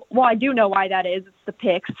really know. Well, I do know why that is. It's the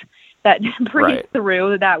picks that Breeze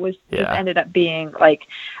through. That was just ended up being like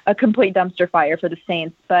a complete dumpster fire for the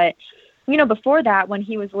Saints. But, before that, when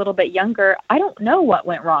he was a little bit younger, I don't know what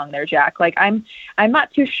went wrong there, Jack. Like I'm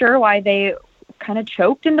not too sure why they kind of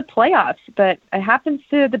choked in the playoffs, but it happens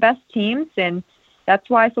to the best teams. And that's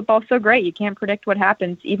why football's so great. You can't predict what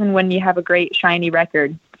happens, even when you have a great shiny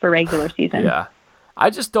record for regular season. Yeah. I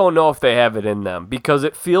just don't know if they have it in them because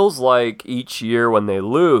it feels like each year when they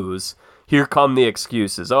lose, here come the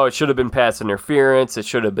excuses. Oh, it should have been pass interference. It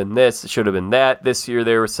should have been this. It should have been that. This year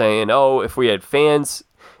they were saying, oh, if we had fans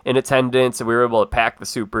in attendance and we were able to pack the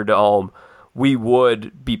Superdome, we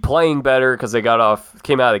would be playing better because they came out of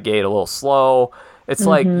the gate a little slow. It's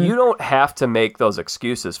like you don't have to make those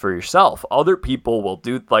excuses for yourself. Other people will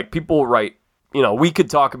do, like people write, we could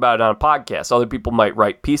talk about it on a podcast. Other people might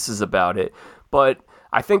write pieces about it. But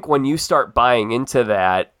I think when you start buying into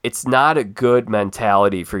that, it's not a good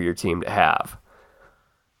mentality for your team to have.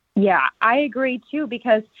 Yeah, I agree too,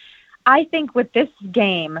 because I think with this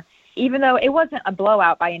game, even though it wasn't a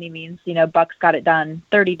blowout by any means, Bucs got it done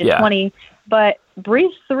 30-20, but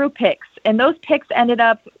Breeze threw picks, and those picks ended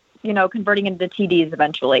up, converting into TDs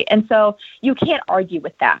eventually. And so you can't argue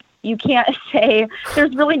with that. You can't say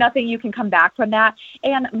there's really nothing you can come back from that.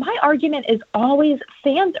 And my argument is always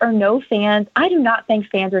fans or no fans. I do not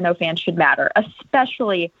think fans or no fans should matter,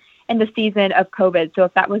 especially in the season of COVID. So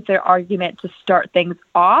if that was their argument to start things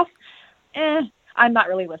off, I'm not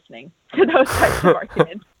really listening to those types of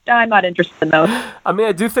arguments. I'm not interested in those. I mean,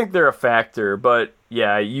 I do think they're a factor, but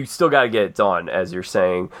yeah, you still got to get it done, as you're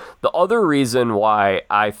saying. The other reason why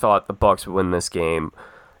I thought the Bucs would win this game,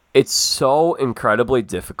 it's so incredibly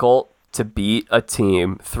difficult to beat a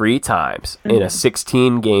team 3 times in a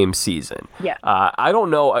 16-game season. Yeah. I don't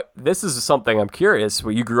know. This is something I'm curious.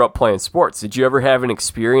 Where you grew up playing sports, did you ever have an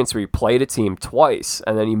experience where you played a team twice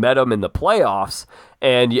and then you met them in the playoffs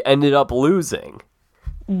and you ended up losing?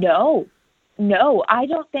 No, I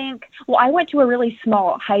don't think. Well, I went to a really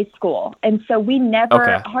small high school, and so we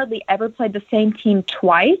hardly ever played the same team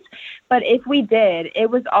twice. But if we did,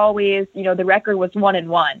 it was always, the record was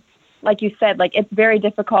 1-1. Like you said, like it's very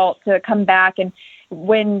difficult to come back and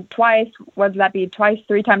win twice, whether that be twice,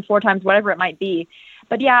 3 times, 4 times, whatever it might be.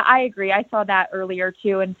 But yeah, I agree. I saw that earlier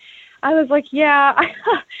too, and I was like, yeah.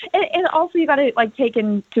 and also you got to take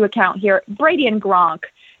into account here, Brady and Gronk,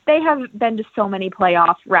 they have been to so many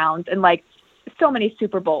playoff rounds and so many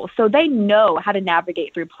Super Bowls, so they know how to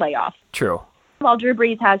navigate through playoffs. True. While Drew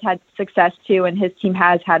Brees has had success too, and his team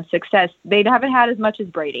has had success, they haven't had as much as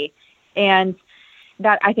Brady, and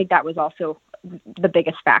that I think that was also the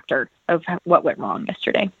biggest factor of what went wrong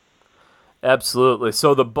yesterday. Absolutely.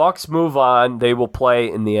 So the Bucs move on. They will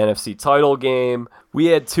play in the NFC title game. We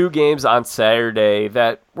had 2 games on Saturday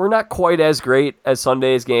that were not quite as great as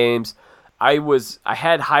Sunday's games. I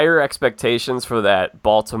had higher expectations for that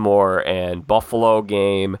Baltimore and Buffalo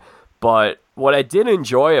game, but what I did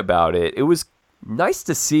enjoy about it, it was nice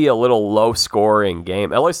to see a little low-scoring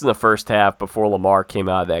game, at least in the first half before Lamar came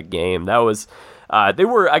out of that game. That was, they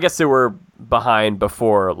were behind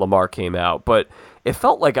before Lamar came out, but it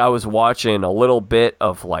felt like I was watching a little bit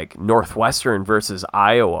of like Northwestern versus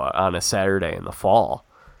Iowa on a Saturday in the fall.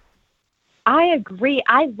 I agree.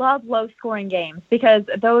 I love low-scoring games because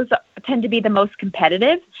those tend to be the most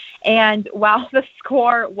competitive. And while the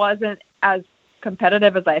score wasn't as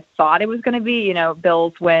competitive as I thought it was going to be,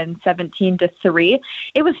 Bills win 17-3,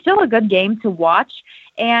 it was still a good game to watch.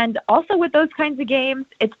 And also with those kinds of games,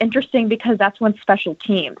 it's interesting because that's when special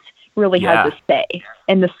teams really has a say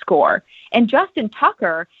in the score. And Justin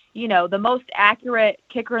Tucker, the most accurate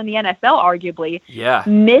kicker in the NFL, arguably,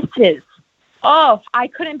 misses. Oh, I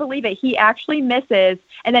couldn't believe it. He actually misses,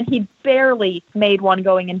 and then he barely made one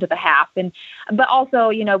going into the half. But also,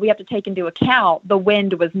 we have to take into account the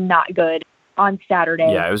wind was not good on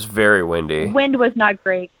Saturday. Yeah, it was very windy. Wind was not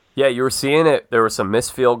great. Yeah, you were seeing it. There were some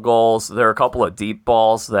missed field goals. There were a couple of deep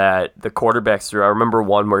balls that the quarterbacks threw. I remember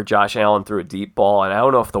one where Josh Allen threw a deep ball, and I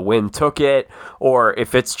don't know if the wind took it or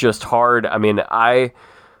if it's just hard. I mean, I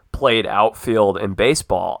played outfield in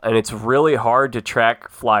baseball, and it's really hard to track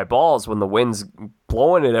fly balls when the wind's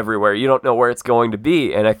blowing it everywhere. You don't know where it's going to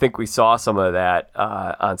be, and I think we saw some of that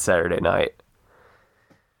on Saturday night.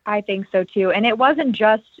 I think so too. And it wasn't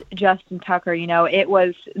just Justin Tucker, it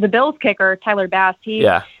was the Bills kicker, Tyler Bass. He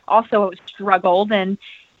also struggled and,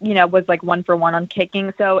 was like 1 for 1 on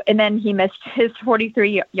kicking. So, and then he missed his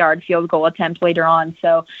 43-yard field goal attempt later on.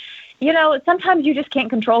 So, sometimes you just can't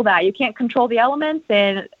control that. You can't control the elements.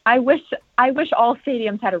 And I wish all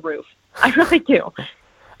stadiums had a roof. I really do.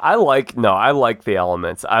 I like the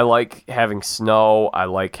elements. I like having snow. I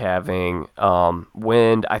like having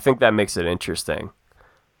wind. I think that makes it interesting.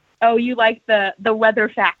 Oh, you like the weather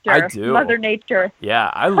factor. I do. Mother Nature.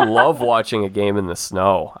 Yeah, I love watching a game in the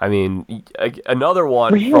snow. I mean, another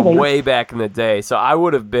one from way back in the day. So I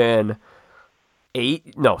would have been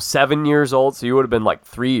 7 years old. So you would have been like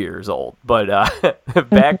 3 years old. But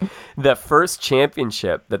back the first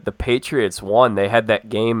championship that the Patriots won, they had that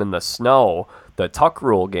game in the snow, the Tuck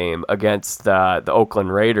Rule game against the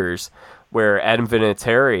Oakland Raiders, where Adam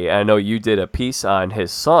Vinatieri, I know you did a piece on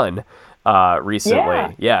his son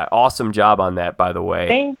recently. Yeah, awesome job on that, by the way.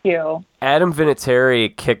 Thank you. Adam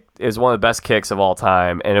Vinatieri is one of the best kicks of all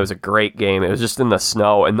time, and it was a great game. It was just in the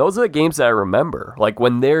snow, and those are the games that I remember. Like,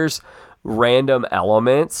 when there's random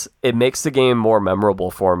elements, it makes the game more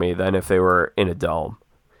memorable for me than if they were in a dome.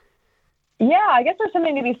 Yeah, I guess there's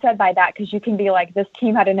something to be said by that, because you can be like, this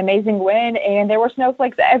team had an amazing win, and there were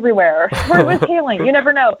snowflakes everywhere, or it was hailing. You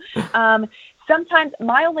never know. Sometimes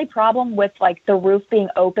my only problem with like the roof being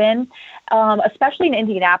open, especially in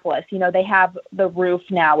Indianapolis, they have the roof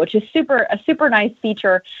now, which is a super nice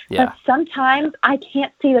feature. Yeah. But sometimes I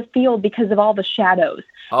can't see the field because of all the shadows.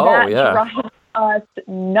 That drives us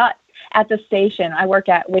nuts at the station. I work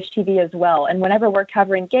at Wish TV as well. And whenever we're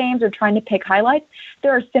covering games or trying to pick highlights,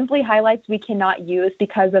 there are simply highlights we cannot use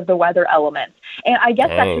because of the weather elements. And I guess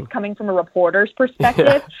that's just coming from a reporter's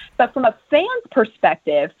perspective, but from a fan's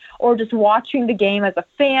perspective, or just watching the game as a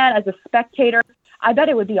fan, as a spectator, I bet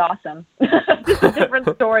it would be awesome. Just a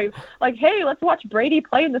different story. Like, hey, let's watch Brady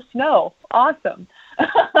play in the snow. Awesome.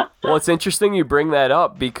 Well, it's interesting you bring that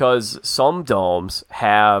up, because some domes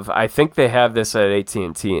I think they have this at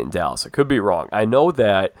AT&T in Dallas. I could be wrong. I know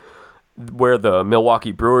that where the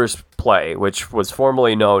Milwaukee Brewers play, which was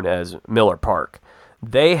formerly known as Miller Park,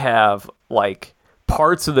 they have like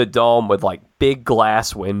parts of the dome with like big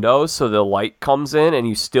glass windows, so the light comes in and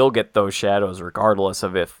you still get those shadows regardless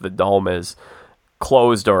of if the dome is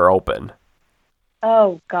closed or open.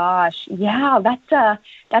 Oh gosh, yeah,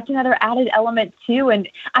 that's another added element too. And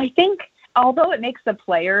I think although it makes the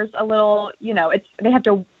players a little, they have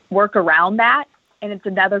to work around that, and it's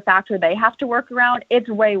another factor they have to work around, it's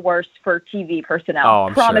way worse for TV personnel. Oh,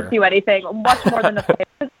 I'm Promise sure. You anything, much more than the players.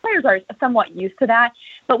 The players are somewhat used to that,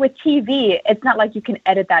 but with TV, it's not like you can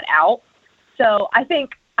edit that out. So I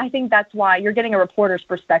think that's why you're getting a reporter's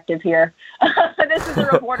perspective here. This is a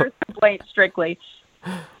reporter's complaint strictly.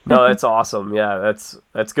 No, that's awesome. Yeah,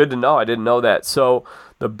 that's good to know. I didn't know that. So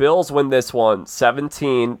the Bills win this one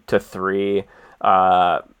 17-3.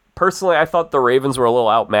 Personally, I thought the Ravens were a little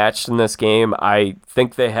outmatched in this game. I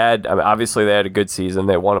think obviously they had a good season.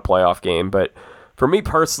 They won a playoff game. But for me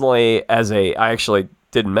personally, I actually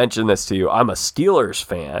didn't mention this to you, I'm a Steelers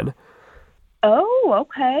fan. Oh,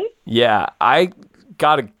 okay. Yeah, I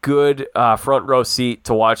got a good front row seat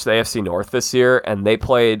to watch the AFC North this year, and they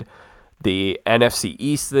played the NFC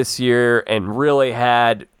East this year and really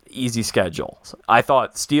had easy schedules. I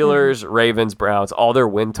thought Steelers, Ravens, Browns, all their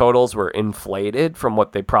win totals were inflated from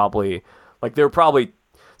what they Steelers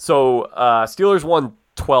won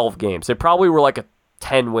 12 games. They probably were like a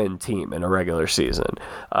 10-win team in a regular season.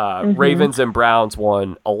 Ravens and Browns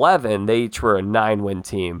won 11. They each were a 9-win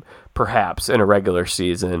team, perhaps, in a regular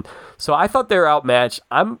season. So I thought they were outmatched.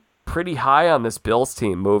 I'm pretty high on this Bills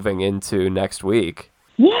team moving into next week.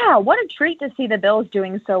 Yeah, what a treat to see the Bills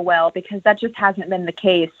doing so well, because that just hasn't been the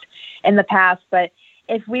case in the past. But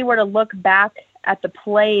if we were to look back at the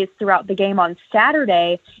plays throughout the game on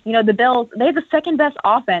Saturday, the Bills, they have the second best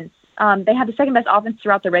offense. They had the second best offense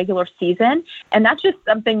throughout the regular season, and that's just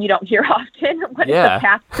something you don't hear often when it's a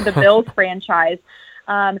pass to the Bills franchise.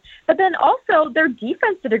 But then also their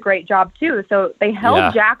defense did a great job too. So they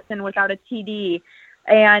held Jackson without a TD,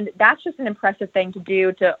 and that's just an impressive thing to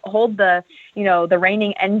do, to hold the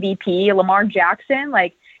reigning MVP, Lamar Jackson.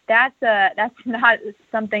 Like that's not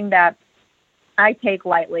something that I take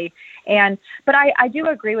lightly. But I do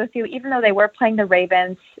agree with you. Even though they were playing the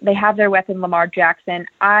Ravens, they have their weapon, Lamar Jackson.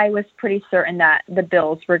 I was pretty certain that the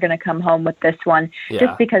Bills were going to come home with this one,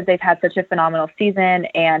 just because they've had such a phenomenal season.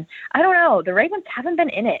 And I don't know, the Ravens haven't been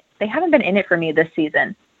in it. They haven't been in it for me this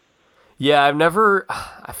season. Yeah,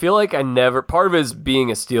 I feel like part of it is being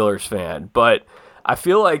a Steelers fan, but I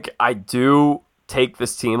feel like I do take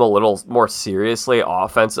this team a little more seriously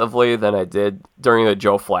offensively than I did during the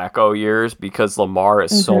Joe Flacco years, because Lamar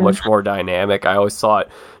is so much more dynamic. I always thought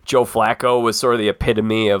Joe Flacco was sort of the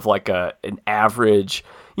epitome of like an average,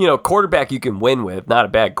 quarterback you can win with, not a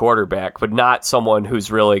bad quarterback, but not someone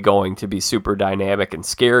who's really going to be super dynamic and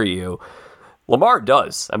scare you. Lamar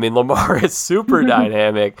does. I mean, Lamar is super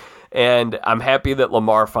dynamic, and I'm happy that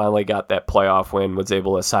Lamar finally got that playoff win, was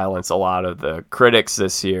able to silence a lot of the critics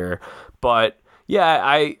this year. But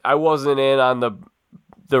yeah, I wasn't in on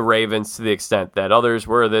the Ravens to the extent that others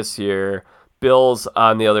were this year. Bills,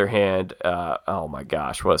 on the other hand, oh my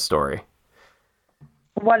gosh, what a story.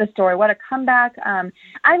 What a story. What a comeback.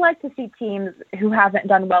 I like to see teams who haven't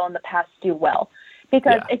done well in the past do well.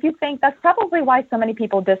 Because if you think, that's probably why so many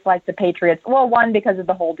people dislike the Patriots. Well, one, because of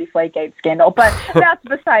the whole Deflategate scandal, but that's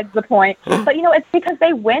besides the point. But, it's because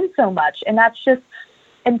they win so much, and that's just,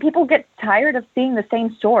 and people get tired of seeing the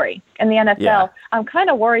same story in the NFL. Yeah. I'm kind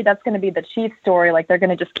of worried that's going to be the Chiefs story. Like, they're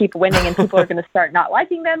going to just keep winning and people are going to start not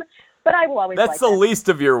liking them. But I will always like them. That's the least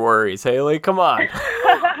of your worries, Haley. Come on.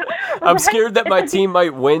 I'm scared that my team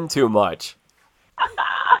might win too much.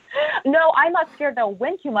 No, I'm not scared they'll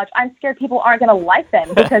win too much. I'm scared people aren't going to like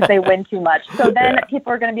them because they win too much. So then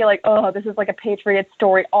people are going to be like, oh, this is like a Patriots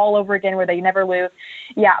story all over again where they never lose.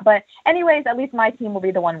 Yeah, but anyways, at least my team will be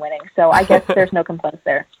the one winning. So I guess there's no complaints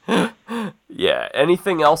there. Yeah.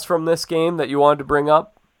 Anything else from this game that you wanted to bring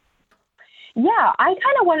up? Yeah, I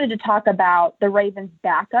kind of wanted to talk about the Ravens'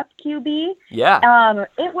 backup QB. Yeah.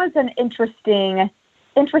 It was an interesting,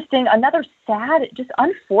 another sad, just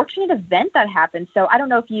unfortunate event that happened. So I don't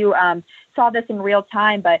know if you saw this in real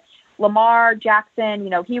time, but Lamar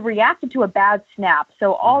Jackson, he reacted to a bad snap.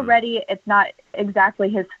 So already it's not exactly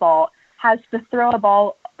his fault. Has to throw the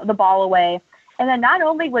ball away. And then not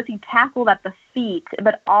only was he tackled at the feet,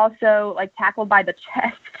 but also tackled by the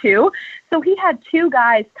chest too. So he had two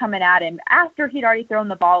guys coming at him after he'd already thrown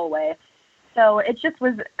the ball away. So it just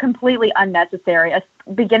was completely unnecessary,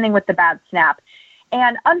 beginning with the bad snap.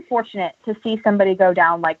 And unfortunate to see somebody go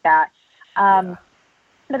down like that.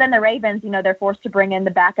 But then the Ravens, they're forced to bring in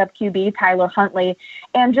the backup QB, Tyler Huntley.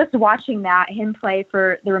 And just watching him play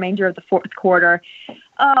for the remainder of the fourth quarter,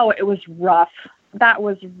 it was rough. That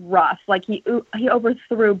was rough. He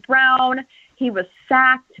overthrew Brown. He was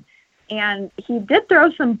sacked. And he did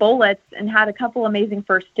throw some bullets and had a couple amazing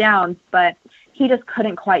first downs, but he just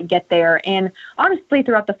couldn't quite get there. And honestly,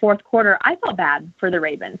 throughout the fourth quarter, I felt bad for the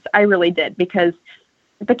Ravens. I really did, because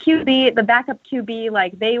the QB, the backup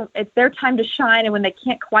QB, it's their time to shine, and when they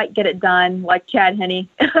can't quite get it done, like Chad Henne,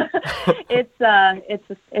 it's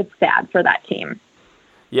sad for that team.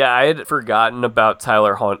 Yeah, I had forgotten about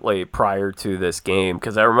Tyler Huntley prior to this game,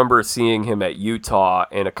 because I remember seeing him at Utah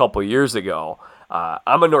a couple years ago.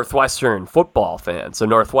 I'm a Northwestern football fan, so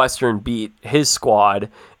Northwestern beat his squad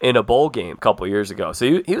in a bowl game a couple years ago.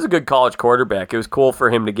 So he was a good college quarterback. It was cool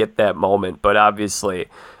for him to get that moment, but obviously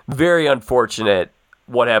very unfortunate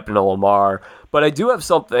what happened to Lamar. But I do have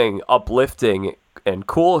something uplifting and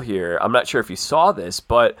cool here. I'm not sure if you saw this,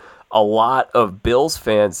 but a lot of Bills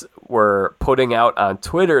fans were putting out on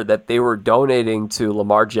Twitter that they were donating to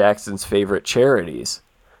Lamar Jackson's favorite charities.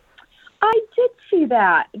 I did see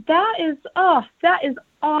that. That is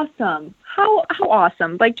awesome. How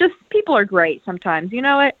awesome. Just people are great sometimes, you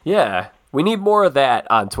know it? Yeah. We need more of that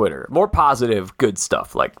on Twitter. More positive, good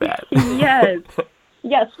stuff like that. Yes.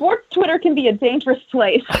 Yeah, sports Twitter can be a dangerous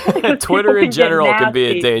place. Twitter in general can be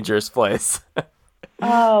a dangerous place.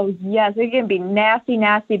 Oh, yes, it can be nasty,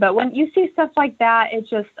 nasty. But when you see stuff like that, it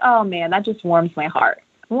just, oh, man, that just warms my heart.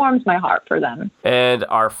 Warms my heart for them. And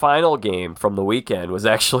our final game from the weekend was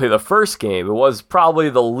actually the first game. It was probably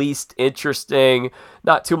the least interesting.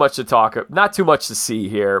 Not too much to see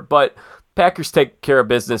here, but Packers take care of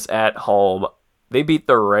business at home. They beat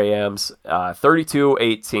the Rams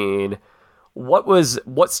 32-18.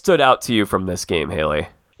 What stood out to you from this game, Haley?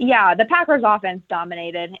 Yeah, the Packers offense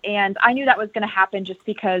dominated, and I knew that was going to happen just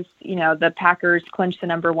because, the Packers clinched the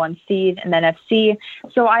number 1 seed in the NFC.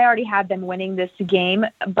 So I already had them winning this game,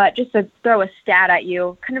 but just to throw a stat at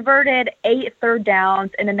you, converted 8 third downs,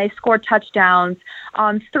 and then they scored touchdowns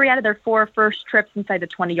on 3 out of their 4 first trips inside the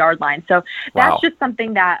 20-yard line. So that's just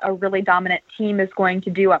something that a really dominant team is going to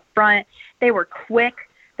do up front. They were quick.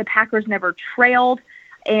 The Packers never trailed.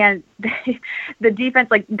 And the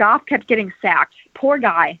defense, Goff kept getting sacked. Poor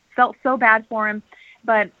guy. Felt so bad for him.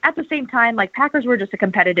 But at the same time, Packers were just a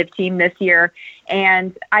competitive team this year,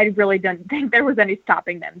 and I really don't think there was any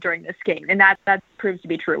stopping them during this game. And that proves to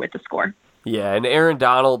be true with the score. Yeah, and Aaron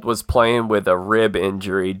Donald was playing with a rib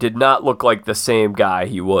injury. Did not look like the same guy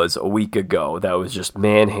he was a week ago that was just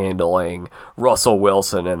manhandling Russell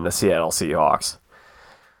Wilson and the Seattle Seahawks.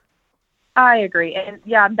 I agree. And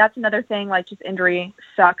yeah, that's another thing, just injury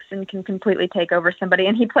sucks and can completely take over somebody.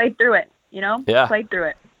 And he played through it, Yeah. Played through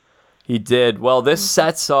it. He did. Well, this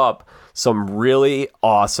sets up some really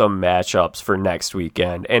awesome matchups for next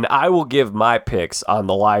weekend. And I will give my picks on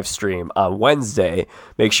the live stream on Wednesday.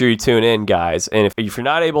 Make sure you tune in, guys. And if you're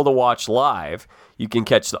not able to watch live, you can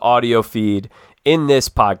catch the audio feed in this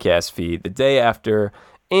podcast feed the day after.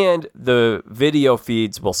 And the video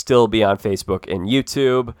feeds will still be on Facebook and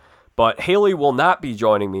YouTube. But Haley will not be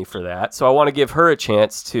joining me for that, so I want to give her a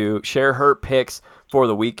chance to share her picks for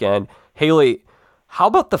the weekend. Haley, how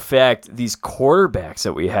about the fact these quarterbacks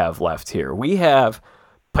that we have left here? We have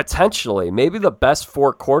potentially maybe the best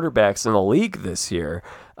 4 quarterbacks in the league this year.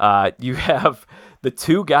 You have the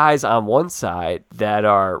 2 guys on one side that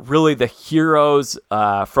are really the heroes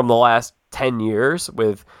from the last 10 years,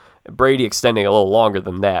 with Brady extending a little longer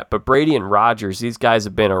than that. But Brady and Rodgers, these guys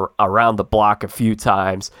have been around the block a few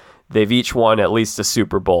times. They've each won at least a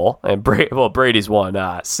Super Bowl, and Brady's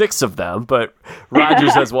won 6 of them, but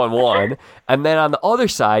Rodgers has won 1. And then on the other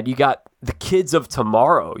side, you got the kids of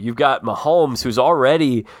tomorrow. You've got Mahomes, who's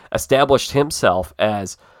already established himself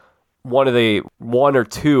as one of the 1 or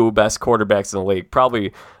 2 best quarterbacks in the league.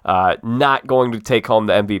 Probably not going to take home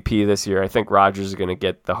the MVP this year. I think Rodgers is going to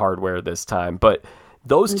get the hardware this time. But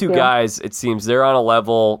those 2 guys, it seems they're on a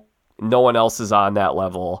level. No one else is on that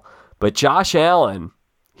level. But Josh Allen,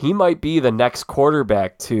 he might be the next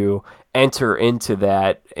quarterback to enter into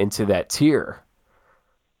that tier.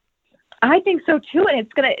 I think so too, and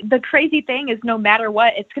the crazy thing is, no matter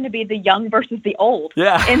what, it's gonna be the young versus the old in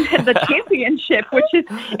the championship, which is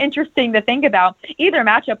interesting to think about. Either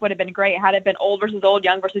matchup would have been great had it been old versus old,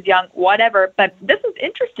 young versus young, whatever. But this is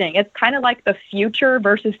interesting. It's kind of like the future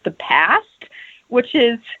versus the past, which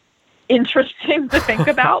is interesting to think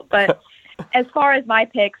about. But as far as my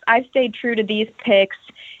picks, I've stayed true to these picks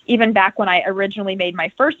even back when I originally made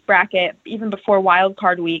my first bracket, even before Wild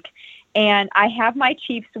Card Week. And I have my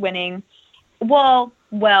Chiefs winning. Well,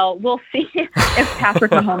 we'll see if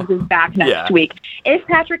Patrick Mahomes is back next week. If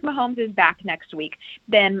Patrick Mahomes is back next week,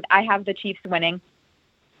 then I have the Chiefs winning.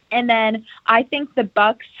 And then I think the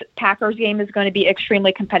Bucks-Packers game is going to be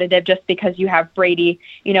extremely competitive just because you have Brady,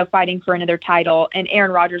 fighting for another title, and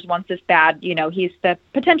Aaron Rodgers wants this bad. He's the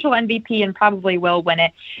potential MVP and probably will win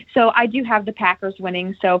it. So I do have the Packers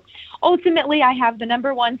winning. So ultimately, I have the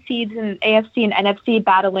number 1 seeds in AFC and NFC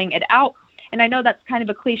battling it out. And I know that's kind of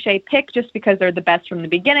a cliche pick just because they're the best from the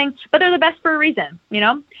beginning, but they're the best for a reason,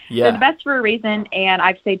 Yeah. They're the best for a reason, and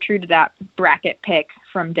I've stayed true to that bracket pick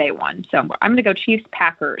from day one. So I'm going to go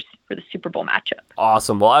Chiefs-Packers for the Super Bowl matchup.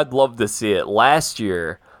 Awesome. Well, I'd love to see it. Last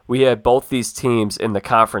year, we had both these teams in the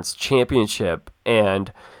conference championship,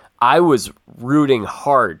 and I was rooting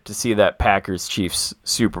hard to see that Packers-Chiefs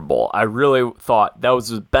Super Bowl. I really thought that was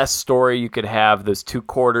the best story you could have, those 2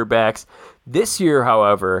 quarterbacks. This year,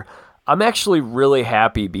 however, I'm actually really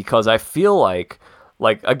happy because I feel like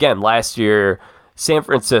again, last year, San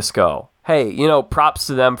Francisco, hey, props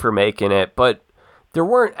to them for making it, but there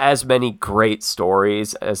weren't as many great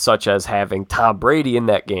stories such as having Tom Brady in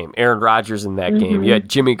that game, Aaron Rodgers in that game. You had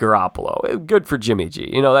Jimmy Garoppolo. Good for Jimmy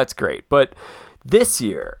G. That's great. But this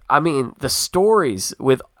year, the stories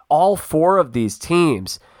with all 4 of these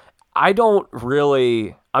teams, I'm not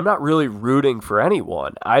really rooting for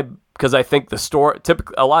anyone. Because I think the story,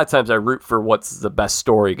 typically, a lot of times I root for what's the best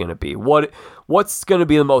story going to be. What's going to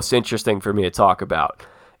be the most interesting for me to talk about.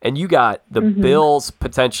 And you got the Bills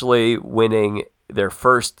potentially winning their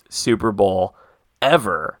first Super Bowl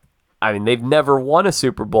ever. I mean, they've never won a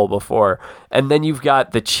Super Bowl before. And then you've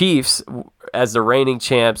got the Chiefs as the reigning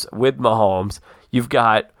champs with Mahomes. You've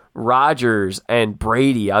got Rodgers and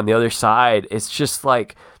Brady on the other side. It's just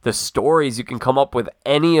like the stories you can come up with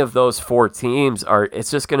any of those four teams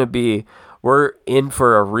it's just going to be, we're in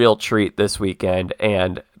for a real treat this weekend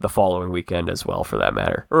and the following weekend as well, for that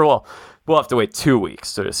matter. Or, well, we'll have to wait 2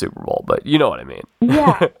 weeks to the Super Bowl, but you know what I mean.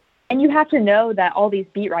 Yeah. And you have to know that all these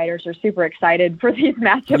beat writers are super excited for these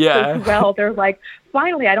matchups as well. They're like,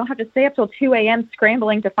 finally, I don't have to stay up till 2 a.m.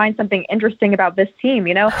 scrambling to find something interesting about this team.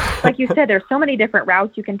 You know, like you said, there's so many different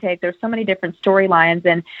routes you can take. There's so many different storylines,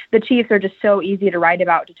 and the Chiefs are just so easy to write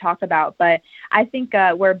about, to talk about. But I think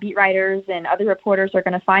where beat writers and other reporters are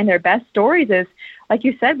going to find their best stories is, like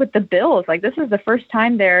you said, with the Bills. Like, this is the first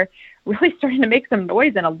time they're really starting to make some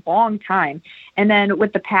noise in a long time. And then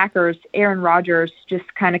with the Packers, Aaron Rodgers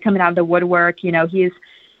just kind of coming out of the woodwork. You know, he's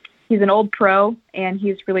an old pro, and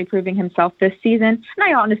he's really proving himself this season. And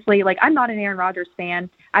I honestly, I'm not an Aaron Rodgers fan.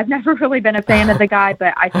 I've never really been a fan of the guy,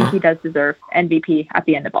 but I think he does deserve MVP at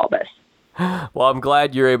the end of all this. Well, I'm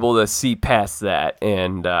glad you're able to see past that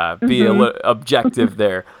and be objective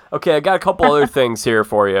there. Okay, I got a couple other things here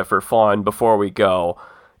for you for fun before we go.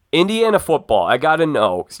 Indiana football, I got to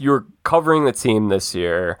know, you're covering the team this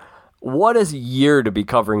year. What a year to be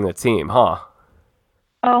covering the team, huh?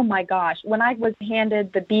 Oh, my gosh. When I was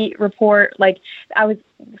handed the beat report, I was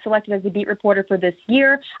selected as a beat reporter for this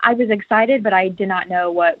year, I was excited, but I did not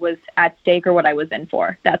know what was at stake or what I was in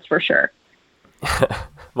for. That's for sure.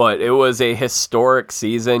 But it was a historic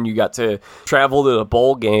season. You got to travel to the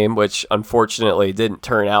bowl game, which unfortunately didn't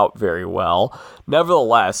turn out very well.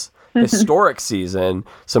 Nevertheless, historic season,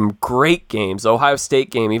 some great games. The Ohio State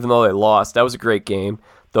game, even though they lost, that was a great game.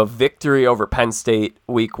 The victory over Penn State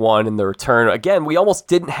week 1 and the return. Again, we almost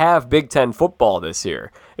didn't have Big Ten football this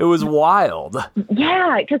year. It was wild.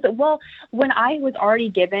 Yeah, because, when I was already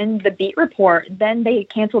given the beat report, then they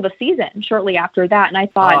canceled the season shortly after that. And I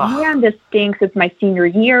thought, man, this stinks. It's my senior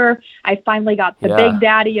year. I finally got the big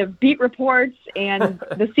daddy of beat reports, and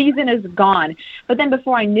the season is gone. But then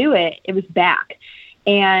before I knew it, it was back.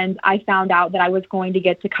 And I found out that I was going to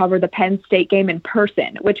get to cover the Penn State game in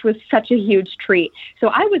person, which was such a huge treat. So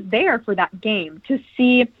I was there for that game to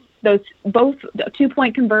see both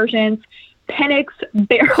 2-point conversions, Penix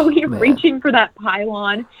barely reaching for that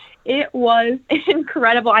pylon. It was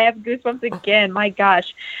incredible. I have goosebumps again. My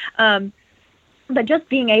gosh. But just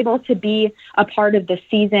being able to be a part of the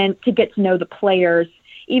season, to get to know the players,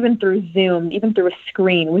 even through Zoom, even through a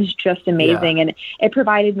screen, was just amazing. Yeah. And it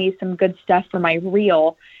provided me some good stuff for my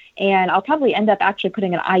reel. And I'll probably end up actually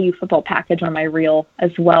putting an IU football package on my reel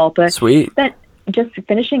as well. But sweet. But just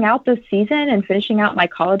finishing out the season and finishing out my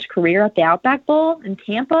college career at the Outback Bowl in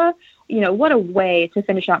Tampa, what a way to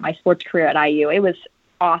finish out my sports career at IU. It was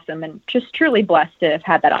awesome and just truly blessed to have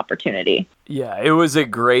had that opportunity. Yeah, it was a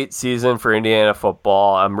great season for Indiana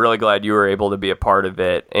football. I'm really glad you were able to be a part of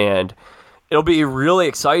it. And it'll be really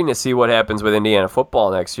exciting to see what happens with Indiana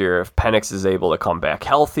football next year if Penix is able to come back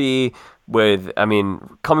healthy.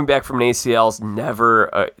 Coming back from an ACL is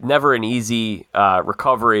never an easy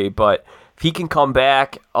recovery, but if he can come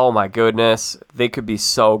back, oh my goodness, they could be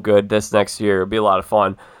so good this next year. It'll be a lot of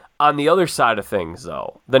fun. On the other side of things,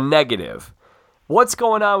 though, the negative, what's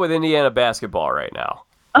going on with Indiana basketball right now?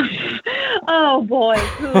 Oh boy,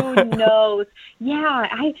 who knows? Yeah,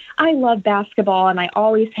 I love basketball, and I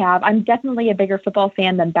always have. I'm definitely a bigger football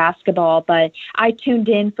fan than basketball, but I tuned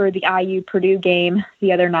in for the IU Purdue game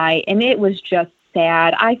the other night, and it was just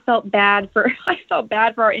sad. I felt bad for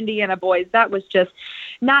our Indiana boys. That was just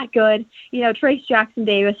not good. Trace Jackson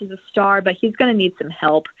Davis is a star, but he's going to need some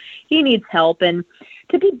help. He needs help, and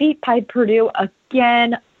to be beat by Purdue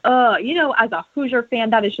again, as a Hoosier fan,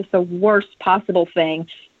 that is just the worst possible thing.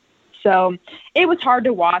 So it was hard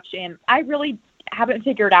to watch, and I really haven't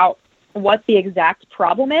figured out what the exact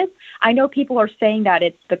problem is. I know people are saying that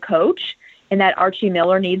it's the coach and that Archie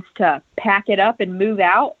Miller needs to pack it up and move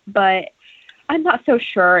out, but I'm not so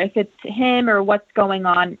sure if it's him or what's going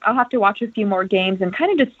on. I'll have to watch a few more games and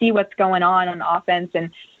kind of just see what's going on offense, and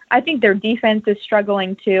I think their defense is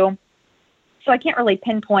struggling too. So I can't really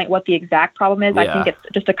pinpoint what the exact problem is. Yeah. I think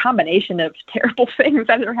it's just a combination of terrible things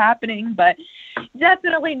that are happening, but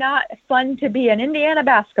definitely not fun to be an Indiana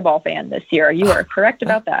basketball fan this year. You are correct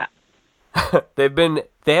about that. They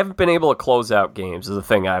haven't been able to close out games is the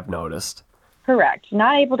thing I've noticed. Correct.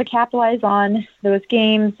 Not able to capitalize on those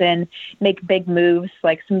games and make big moves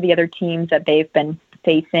like some of the other teams that they've been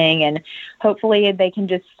facing, and hopefully they can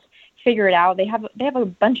just figure it out. They have a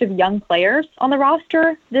bunch of young players on the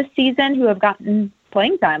roster this season who have gotten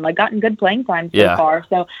playing time, gotten good playing time so far.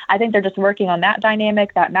 So I think they're just working on that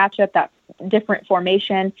dynamic, that matchup, that different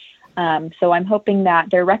formation. So I'm hoping that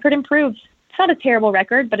their record improves. It's not a terrible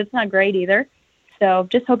record, but it's not great either. So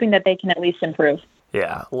just hoping that they can at least improve.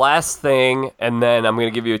 Yeah. Last thing, and then I'm going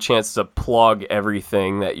to give you a chance to plug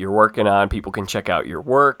everything that you're working on. People can check out your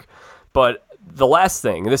work. But the last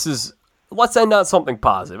thing, let's end on something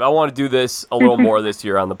positive. I want to do this a little more this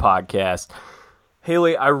year on the podcast.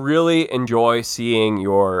 Haley, I really enjoy seeing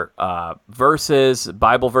your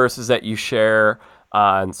Bible verses that you share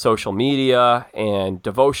on social media and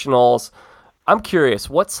devotionals. I'm curious,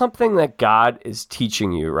 what's something that God is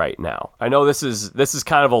teaching you right now? I know this is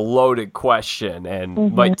kind of a loaded question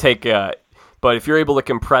and might take but if you're able to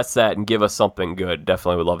compress that and give us something good,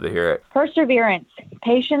 definitely would love to hear it. Perseverance.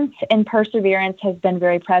 Patience and perseverance has been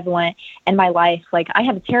very prevalent in my life. I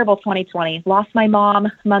had a terrible 2020. Lost my mom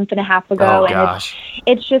a month and a half ago. Oh, gosh. And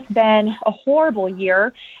it's just been a horrible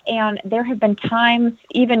year. And there have been times,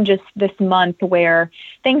 even just this month, where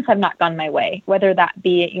things have not gone my way, whether that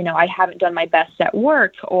be, I haven't done my best at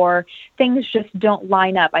work or things just don't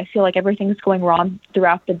line up. I feel like everything's going wrong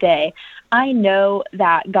throughout the day. I know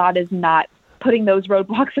that God is not putting those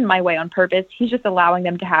roadblocks in my way on purpose. He's just allowing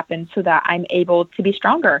them to happen so that I'm able to be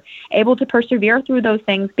stronger, able to persevere through those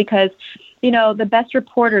things because, the best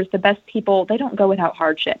reporters, the best people, they don't go without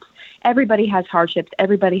hardships. Everybody has hardships.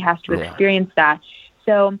 Everybody has to experience that.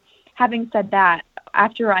 So having said that,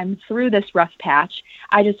 after I'm through this rough patch,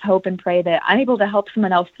 I just hope and pray that I'm able to help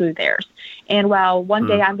someone else through theirs. And while one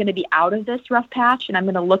day I'm going to be out of this rough patch and I'm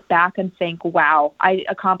going to look back and think, wow, I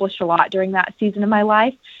accomplished a lot during that season of my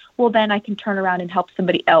life, well, then I can turn around and help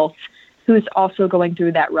somebody else who's also going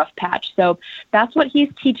through that rough patch. So that's what he's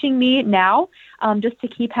teaching me now, just to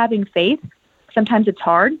keep having faith. Sometimes it's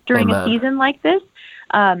hard during a season like this.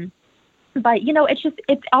 But,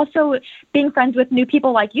 it's also being friends with new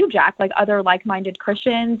people like you, Jack, like other like-minded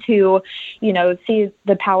Christians who, see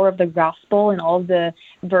the power of the gospel and all of the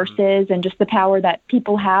verses and just the power that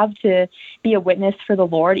people have to be a witness for the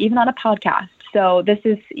Lord, even on a podcast. So this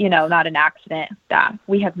is, not an accident that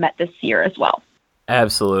we have met this year as well.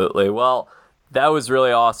 Absolutely. Well, that was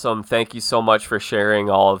really awesome. Thank you so much for sharing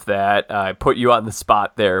all of that. I put you on the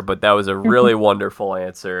spot there, but that was a really wonderful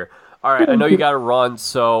answer. All right, I know you got to run,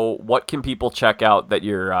 so what can people check out that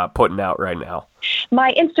you're putting out right now?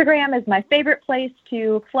 My Instagram is my favorite place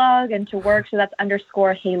to plug and to work, so that's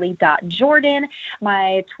 _Haley.Jordan.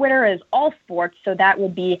 My Twitter is all sports, so that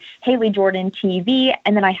would be Haley Jordan TV,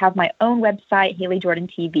 and then I have my own website,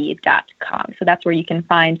 HaleyJordanTV.com. So that's where you can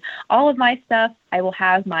find all of my stuff. I will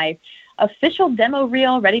have my official demo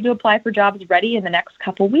reel ready to apply for jobs ready in the next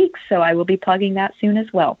couple weeks, so I will be plugging that soon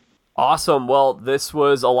as well. Awesome. Well, this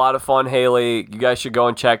was a lot of fun, Haley. You guys should go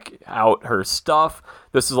and check out her stuff.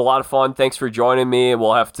 This is a lot of fun. Thanks for joining me.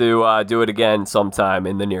 We'll have to do it again sometime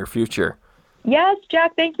in the near future. Yes,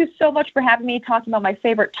 Jack, thank you so much for having me, talking about my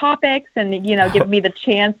favorite topics and, giving me the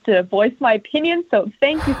chance to voice my opinion. So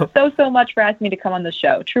thank you so much for asking me to come on the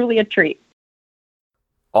show. Truly a treat.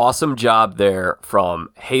 Awesome job there from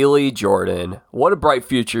Haley Jordan. What a bright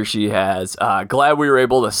future she has. Glad we were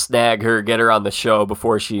able to snag her, get her on the show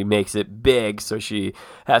before she makes it big, so she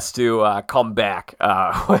has to come back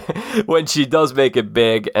when she does make it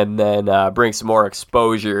big and then bring some more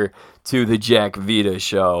exposure to the Jack Vita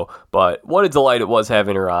show. But what a delight it was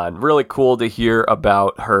having her on. Really cool to hear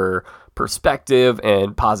about her perspective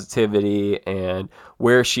and positivity and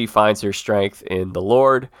where she finds her strength in the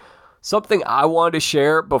Lord. Something I wanted to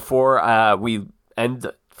share before we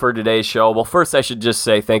end for today's show. Well, first I should just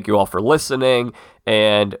say thank you all for listening.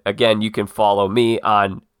 And again, you can follow me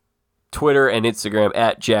on Twitter and Instagram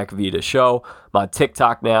at Jack Vita Show. I'm on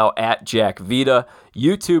TikTok now at Jack Vita,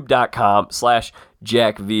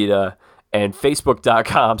 YouTube.com/Jack Vita, and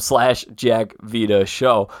Facebook.com/Jack Vita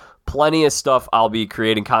Show. Plenty of stuff. I'll be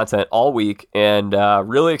creating content all week and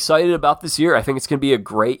really excited about this year. I think it's going to be a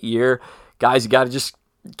great year. Guys, you got to just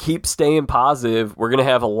keep staying positive. We're going to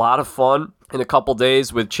have a lot of fun in a couple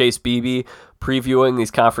days with Chase Beebe previewing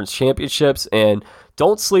these conference championships, and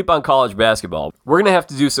don't sleep on college basketball. We're going to have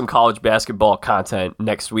to do some college basketball content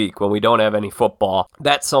next week when we don't have any football.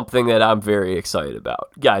 That's something that I'm very excited about.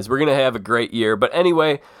 Guys, we're going to have a great year. But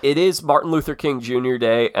anyway, it is Martin Luther King Jr.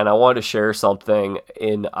 Day, and I wanted to share something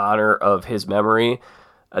in honor of his memory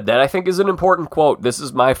that I think is an important quote. This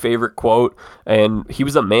is my favorite quote, and he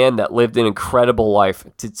was a man that lived an incredible life,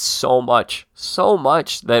 did so much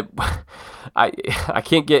that I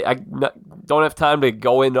don't have time to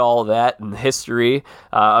go into all of that in history.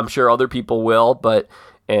 I'm sure other people will, but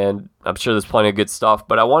and I'm sure there's plenty of good stuff,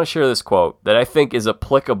 but I want to share this quote that I think is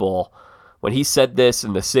applicable when he said this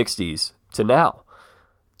in the 60s to now.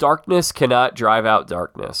 Darkness cannot drive out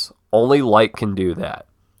darkness. Only light can do that.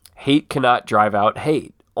 Hate cannot drive out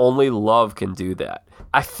hate. Only love can do that.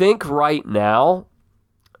 I think right now,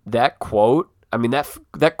 that quote, I mean,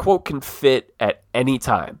 that quote can fit at any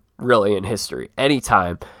time, really, in history, any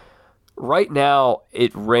time. Right now,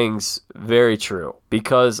 it rings very true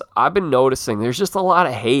because I've been noticing there's just a lot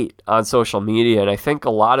of hate on social media, and I think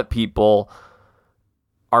a lot of people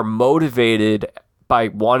are motivated by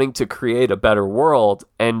wanting to create a better world,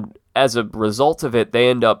 and as a result of it, they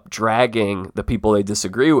end up dragging the people they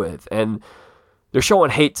disagree with, and they're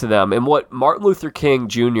showing hate to them. And what Martin Luther King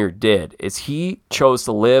Jr. did is he chose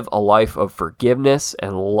to live a life of forgiveness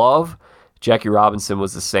and love. Jackie Robinson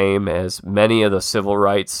was the same as many of the civil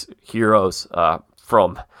rights heroes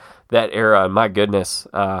from that era. And my goodness,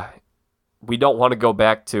 we don't want to go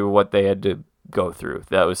back to what they had to go through.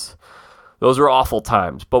 Those were awful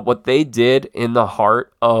times. But what they did in the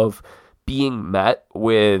heart of being met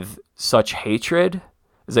with such hatred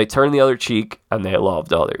is they turned the other cheek and they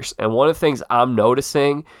loved others. And one of the things I'm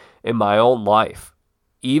noticing in my own life,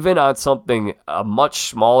 even on something a much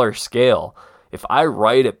smaller scale, if I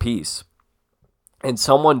write a piece and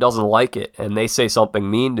someone doesn't like it and they say something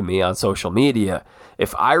mean to me on social media,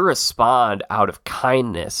 if I respond out of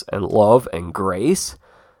kindness and love and grace,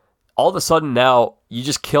 all of a sudden now you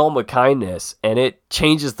just kill them with kindness and it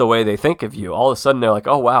changes the way they think of you. All of a sudden they're like,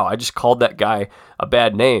 oh wow, I just called that guy a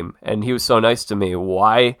bad name and he was so nice to me.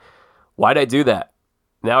 Why'd I do that?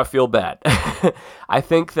 Now I feel bad. I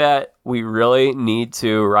think that we really need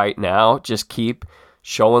to right now just keep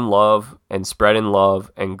showing love and spreading love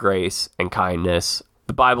and grace and kindness.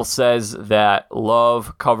 The Bible says that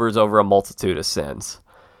love covers over a multitude of sins.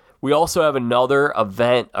 We also have another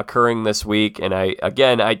event occurring this week, and I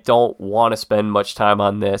don't want to spend much time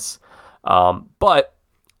on this, but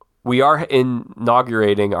we are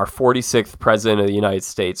inaugurating our 46th President of the United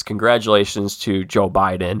States. Congratulations to Joe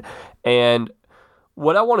Biden. And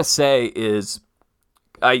what I want to say is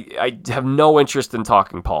I have no interest in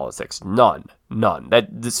talking politics. None.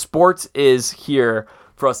 That the sports is here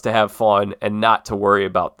for us to have fun and not to worry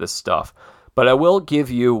about this stuff. But I will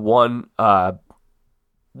give you one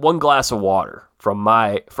glass of water from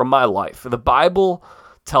my life. The Bible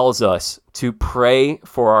tells us to pray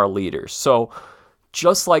for our leaders. So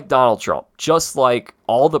just like Donald Trump, just like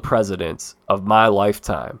all the presidents of my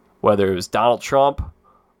lifetime, whether it was Donald Trump,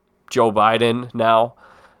 Joe Biden now,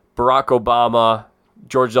 Barack Obama,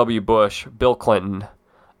 George W. Bush, Bill Clinton,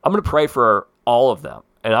 I'm going to pray for all of them.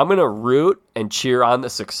 And I'm going to root and cheer on the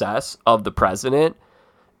success of the president.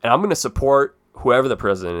 And I'm going to support whoever the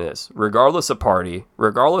president is, regardless of party,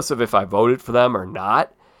 regardless of if I voted for them or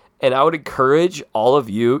not. And I would encourage all of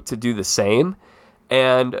you to do the same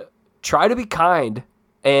and try to be kind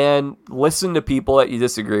and listen to people that you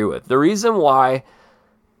disagree with. The reason why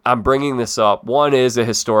I'm bringing this up, one is a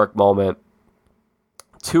historic moment.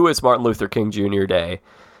 Two, it's Martin Luther King Jr. Day.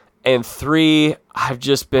 And three, I've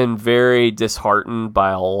just been very disheartened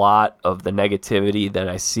by a lot of the negativity that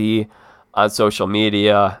I see on social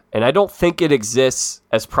media, and I don't think it exists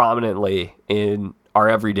as prominently in our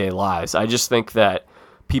everyday lives. I just think that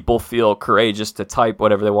people feel courageous to type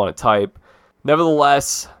whatever they want to type.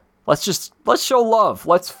 Nevertheless, let's show love.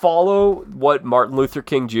 Let's follow what Martin Luther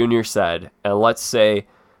King Jr. said, and let's say,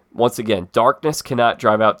 once again, darkness cannot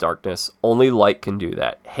drive out darkness. Only light can do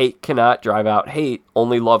that. Hate cannot drive out hate.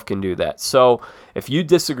 Only love can do that. So if you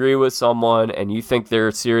disagree with someone and you think there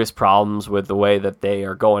are serious problems with the way that they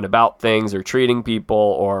are going about things or treating people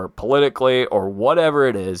or politically or whatever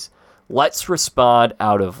it is, let's respond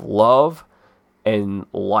out of love and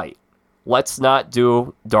light. Let's not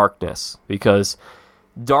do darkness, because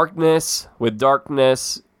darkness with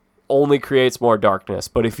darkness only creates more darkness.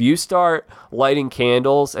 But if you start lighting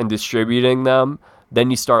candles and distributing them, then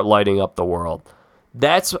you start lighting up the world.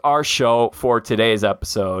 That's our show for today's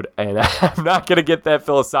episode, and I'm not going to get that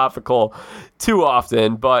philosophical too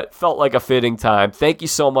often, but felt like a fitting time. Thank you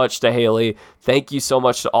so much to Haley. Thank you so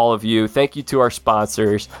much to all of you. Thank you to our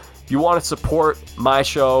sponsors. If you want to support my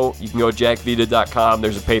show, you can go to jackvita.com.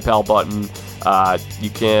 There's a PayPal button. You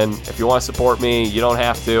can, if you want to support me, you don't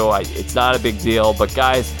have to. It's not a big deal, but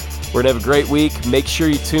guys, we're going to have a great week. Make sure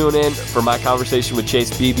you tune in for my conversation with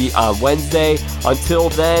Chase Beebe on Wednesday. Until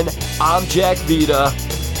then, I'm Jack Vita.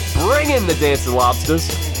 Bring in the dancing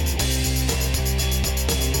lobsters.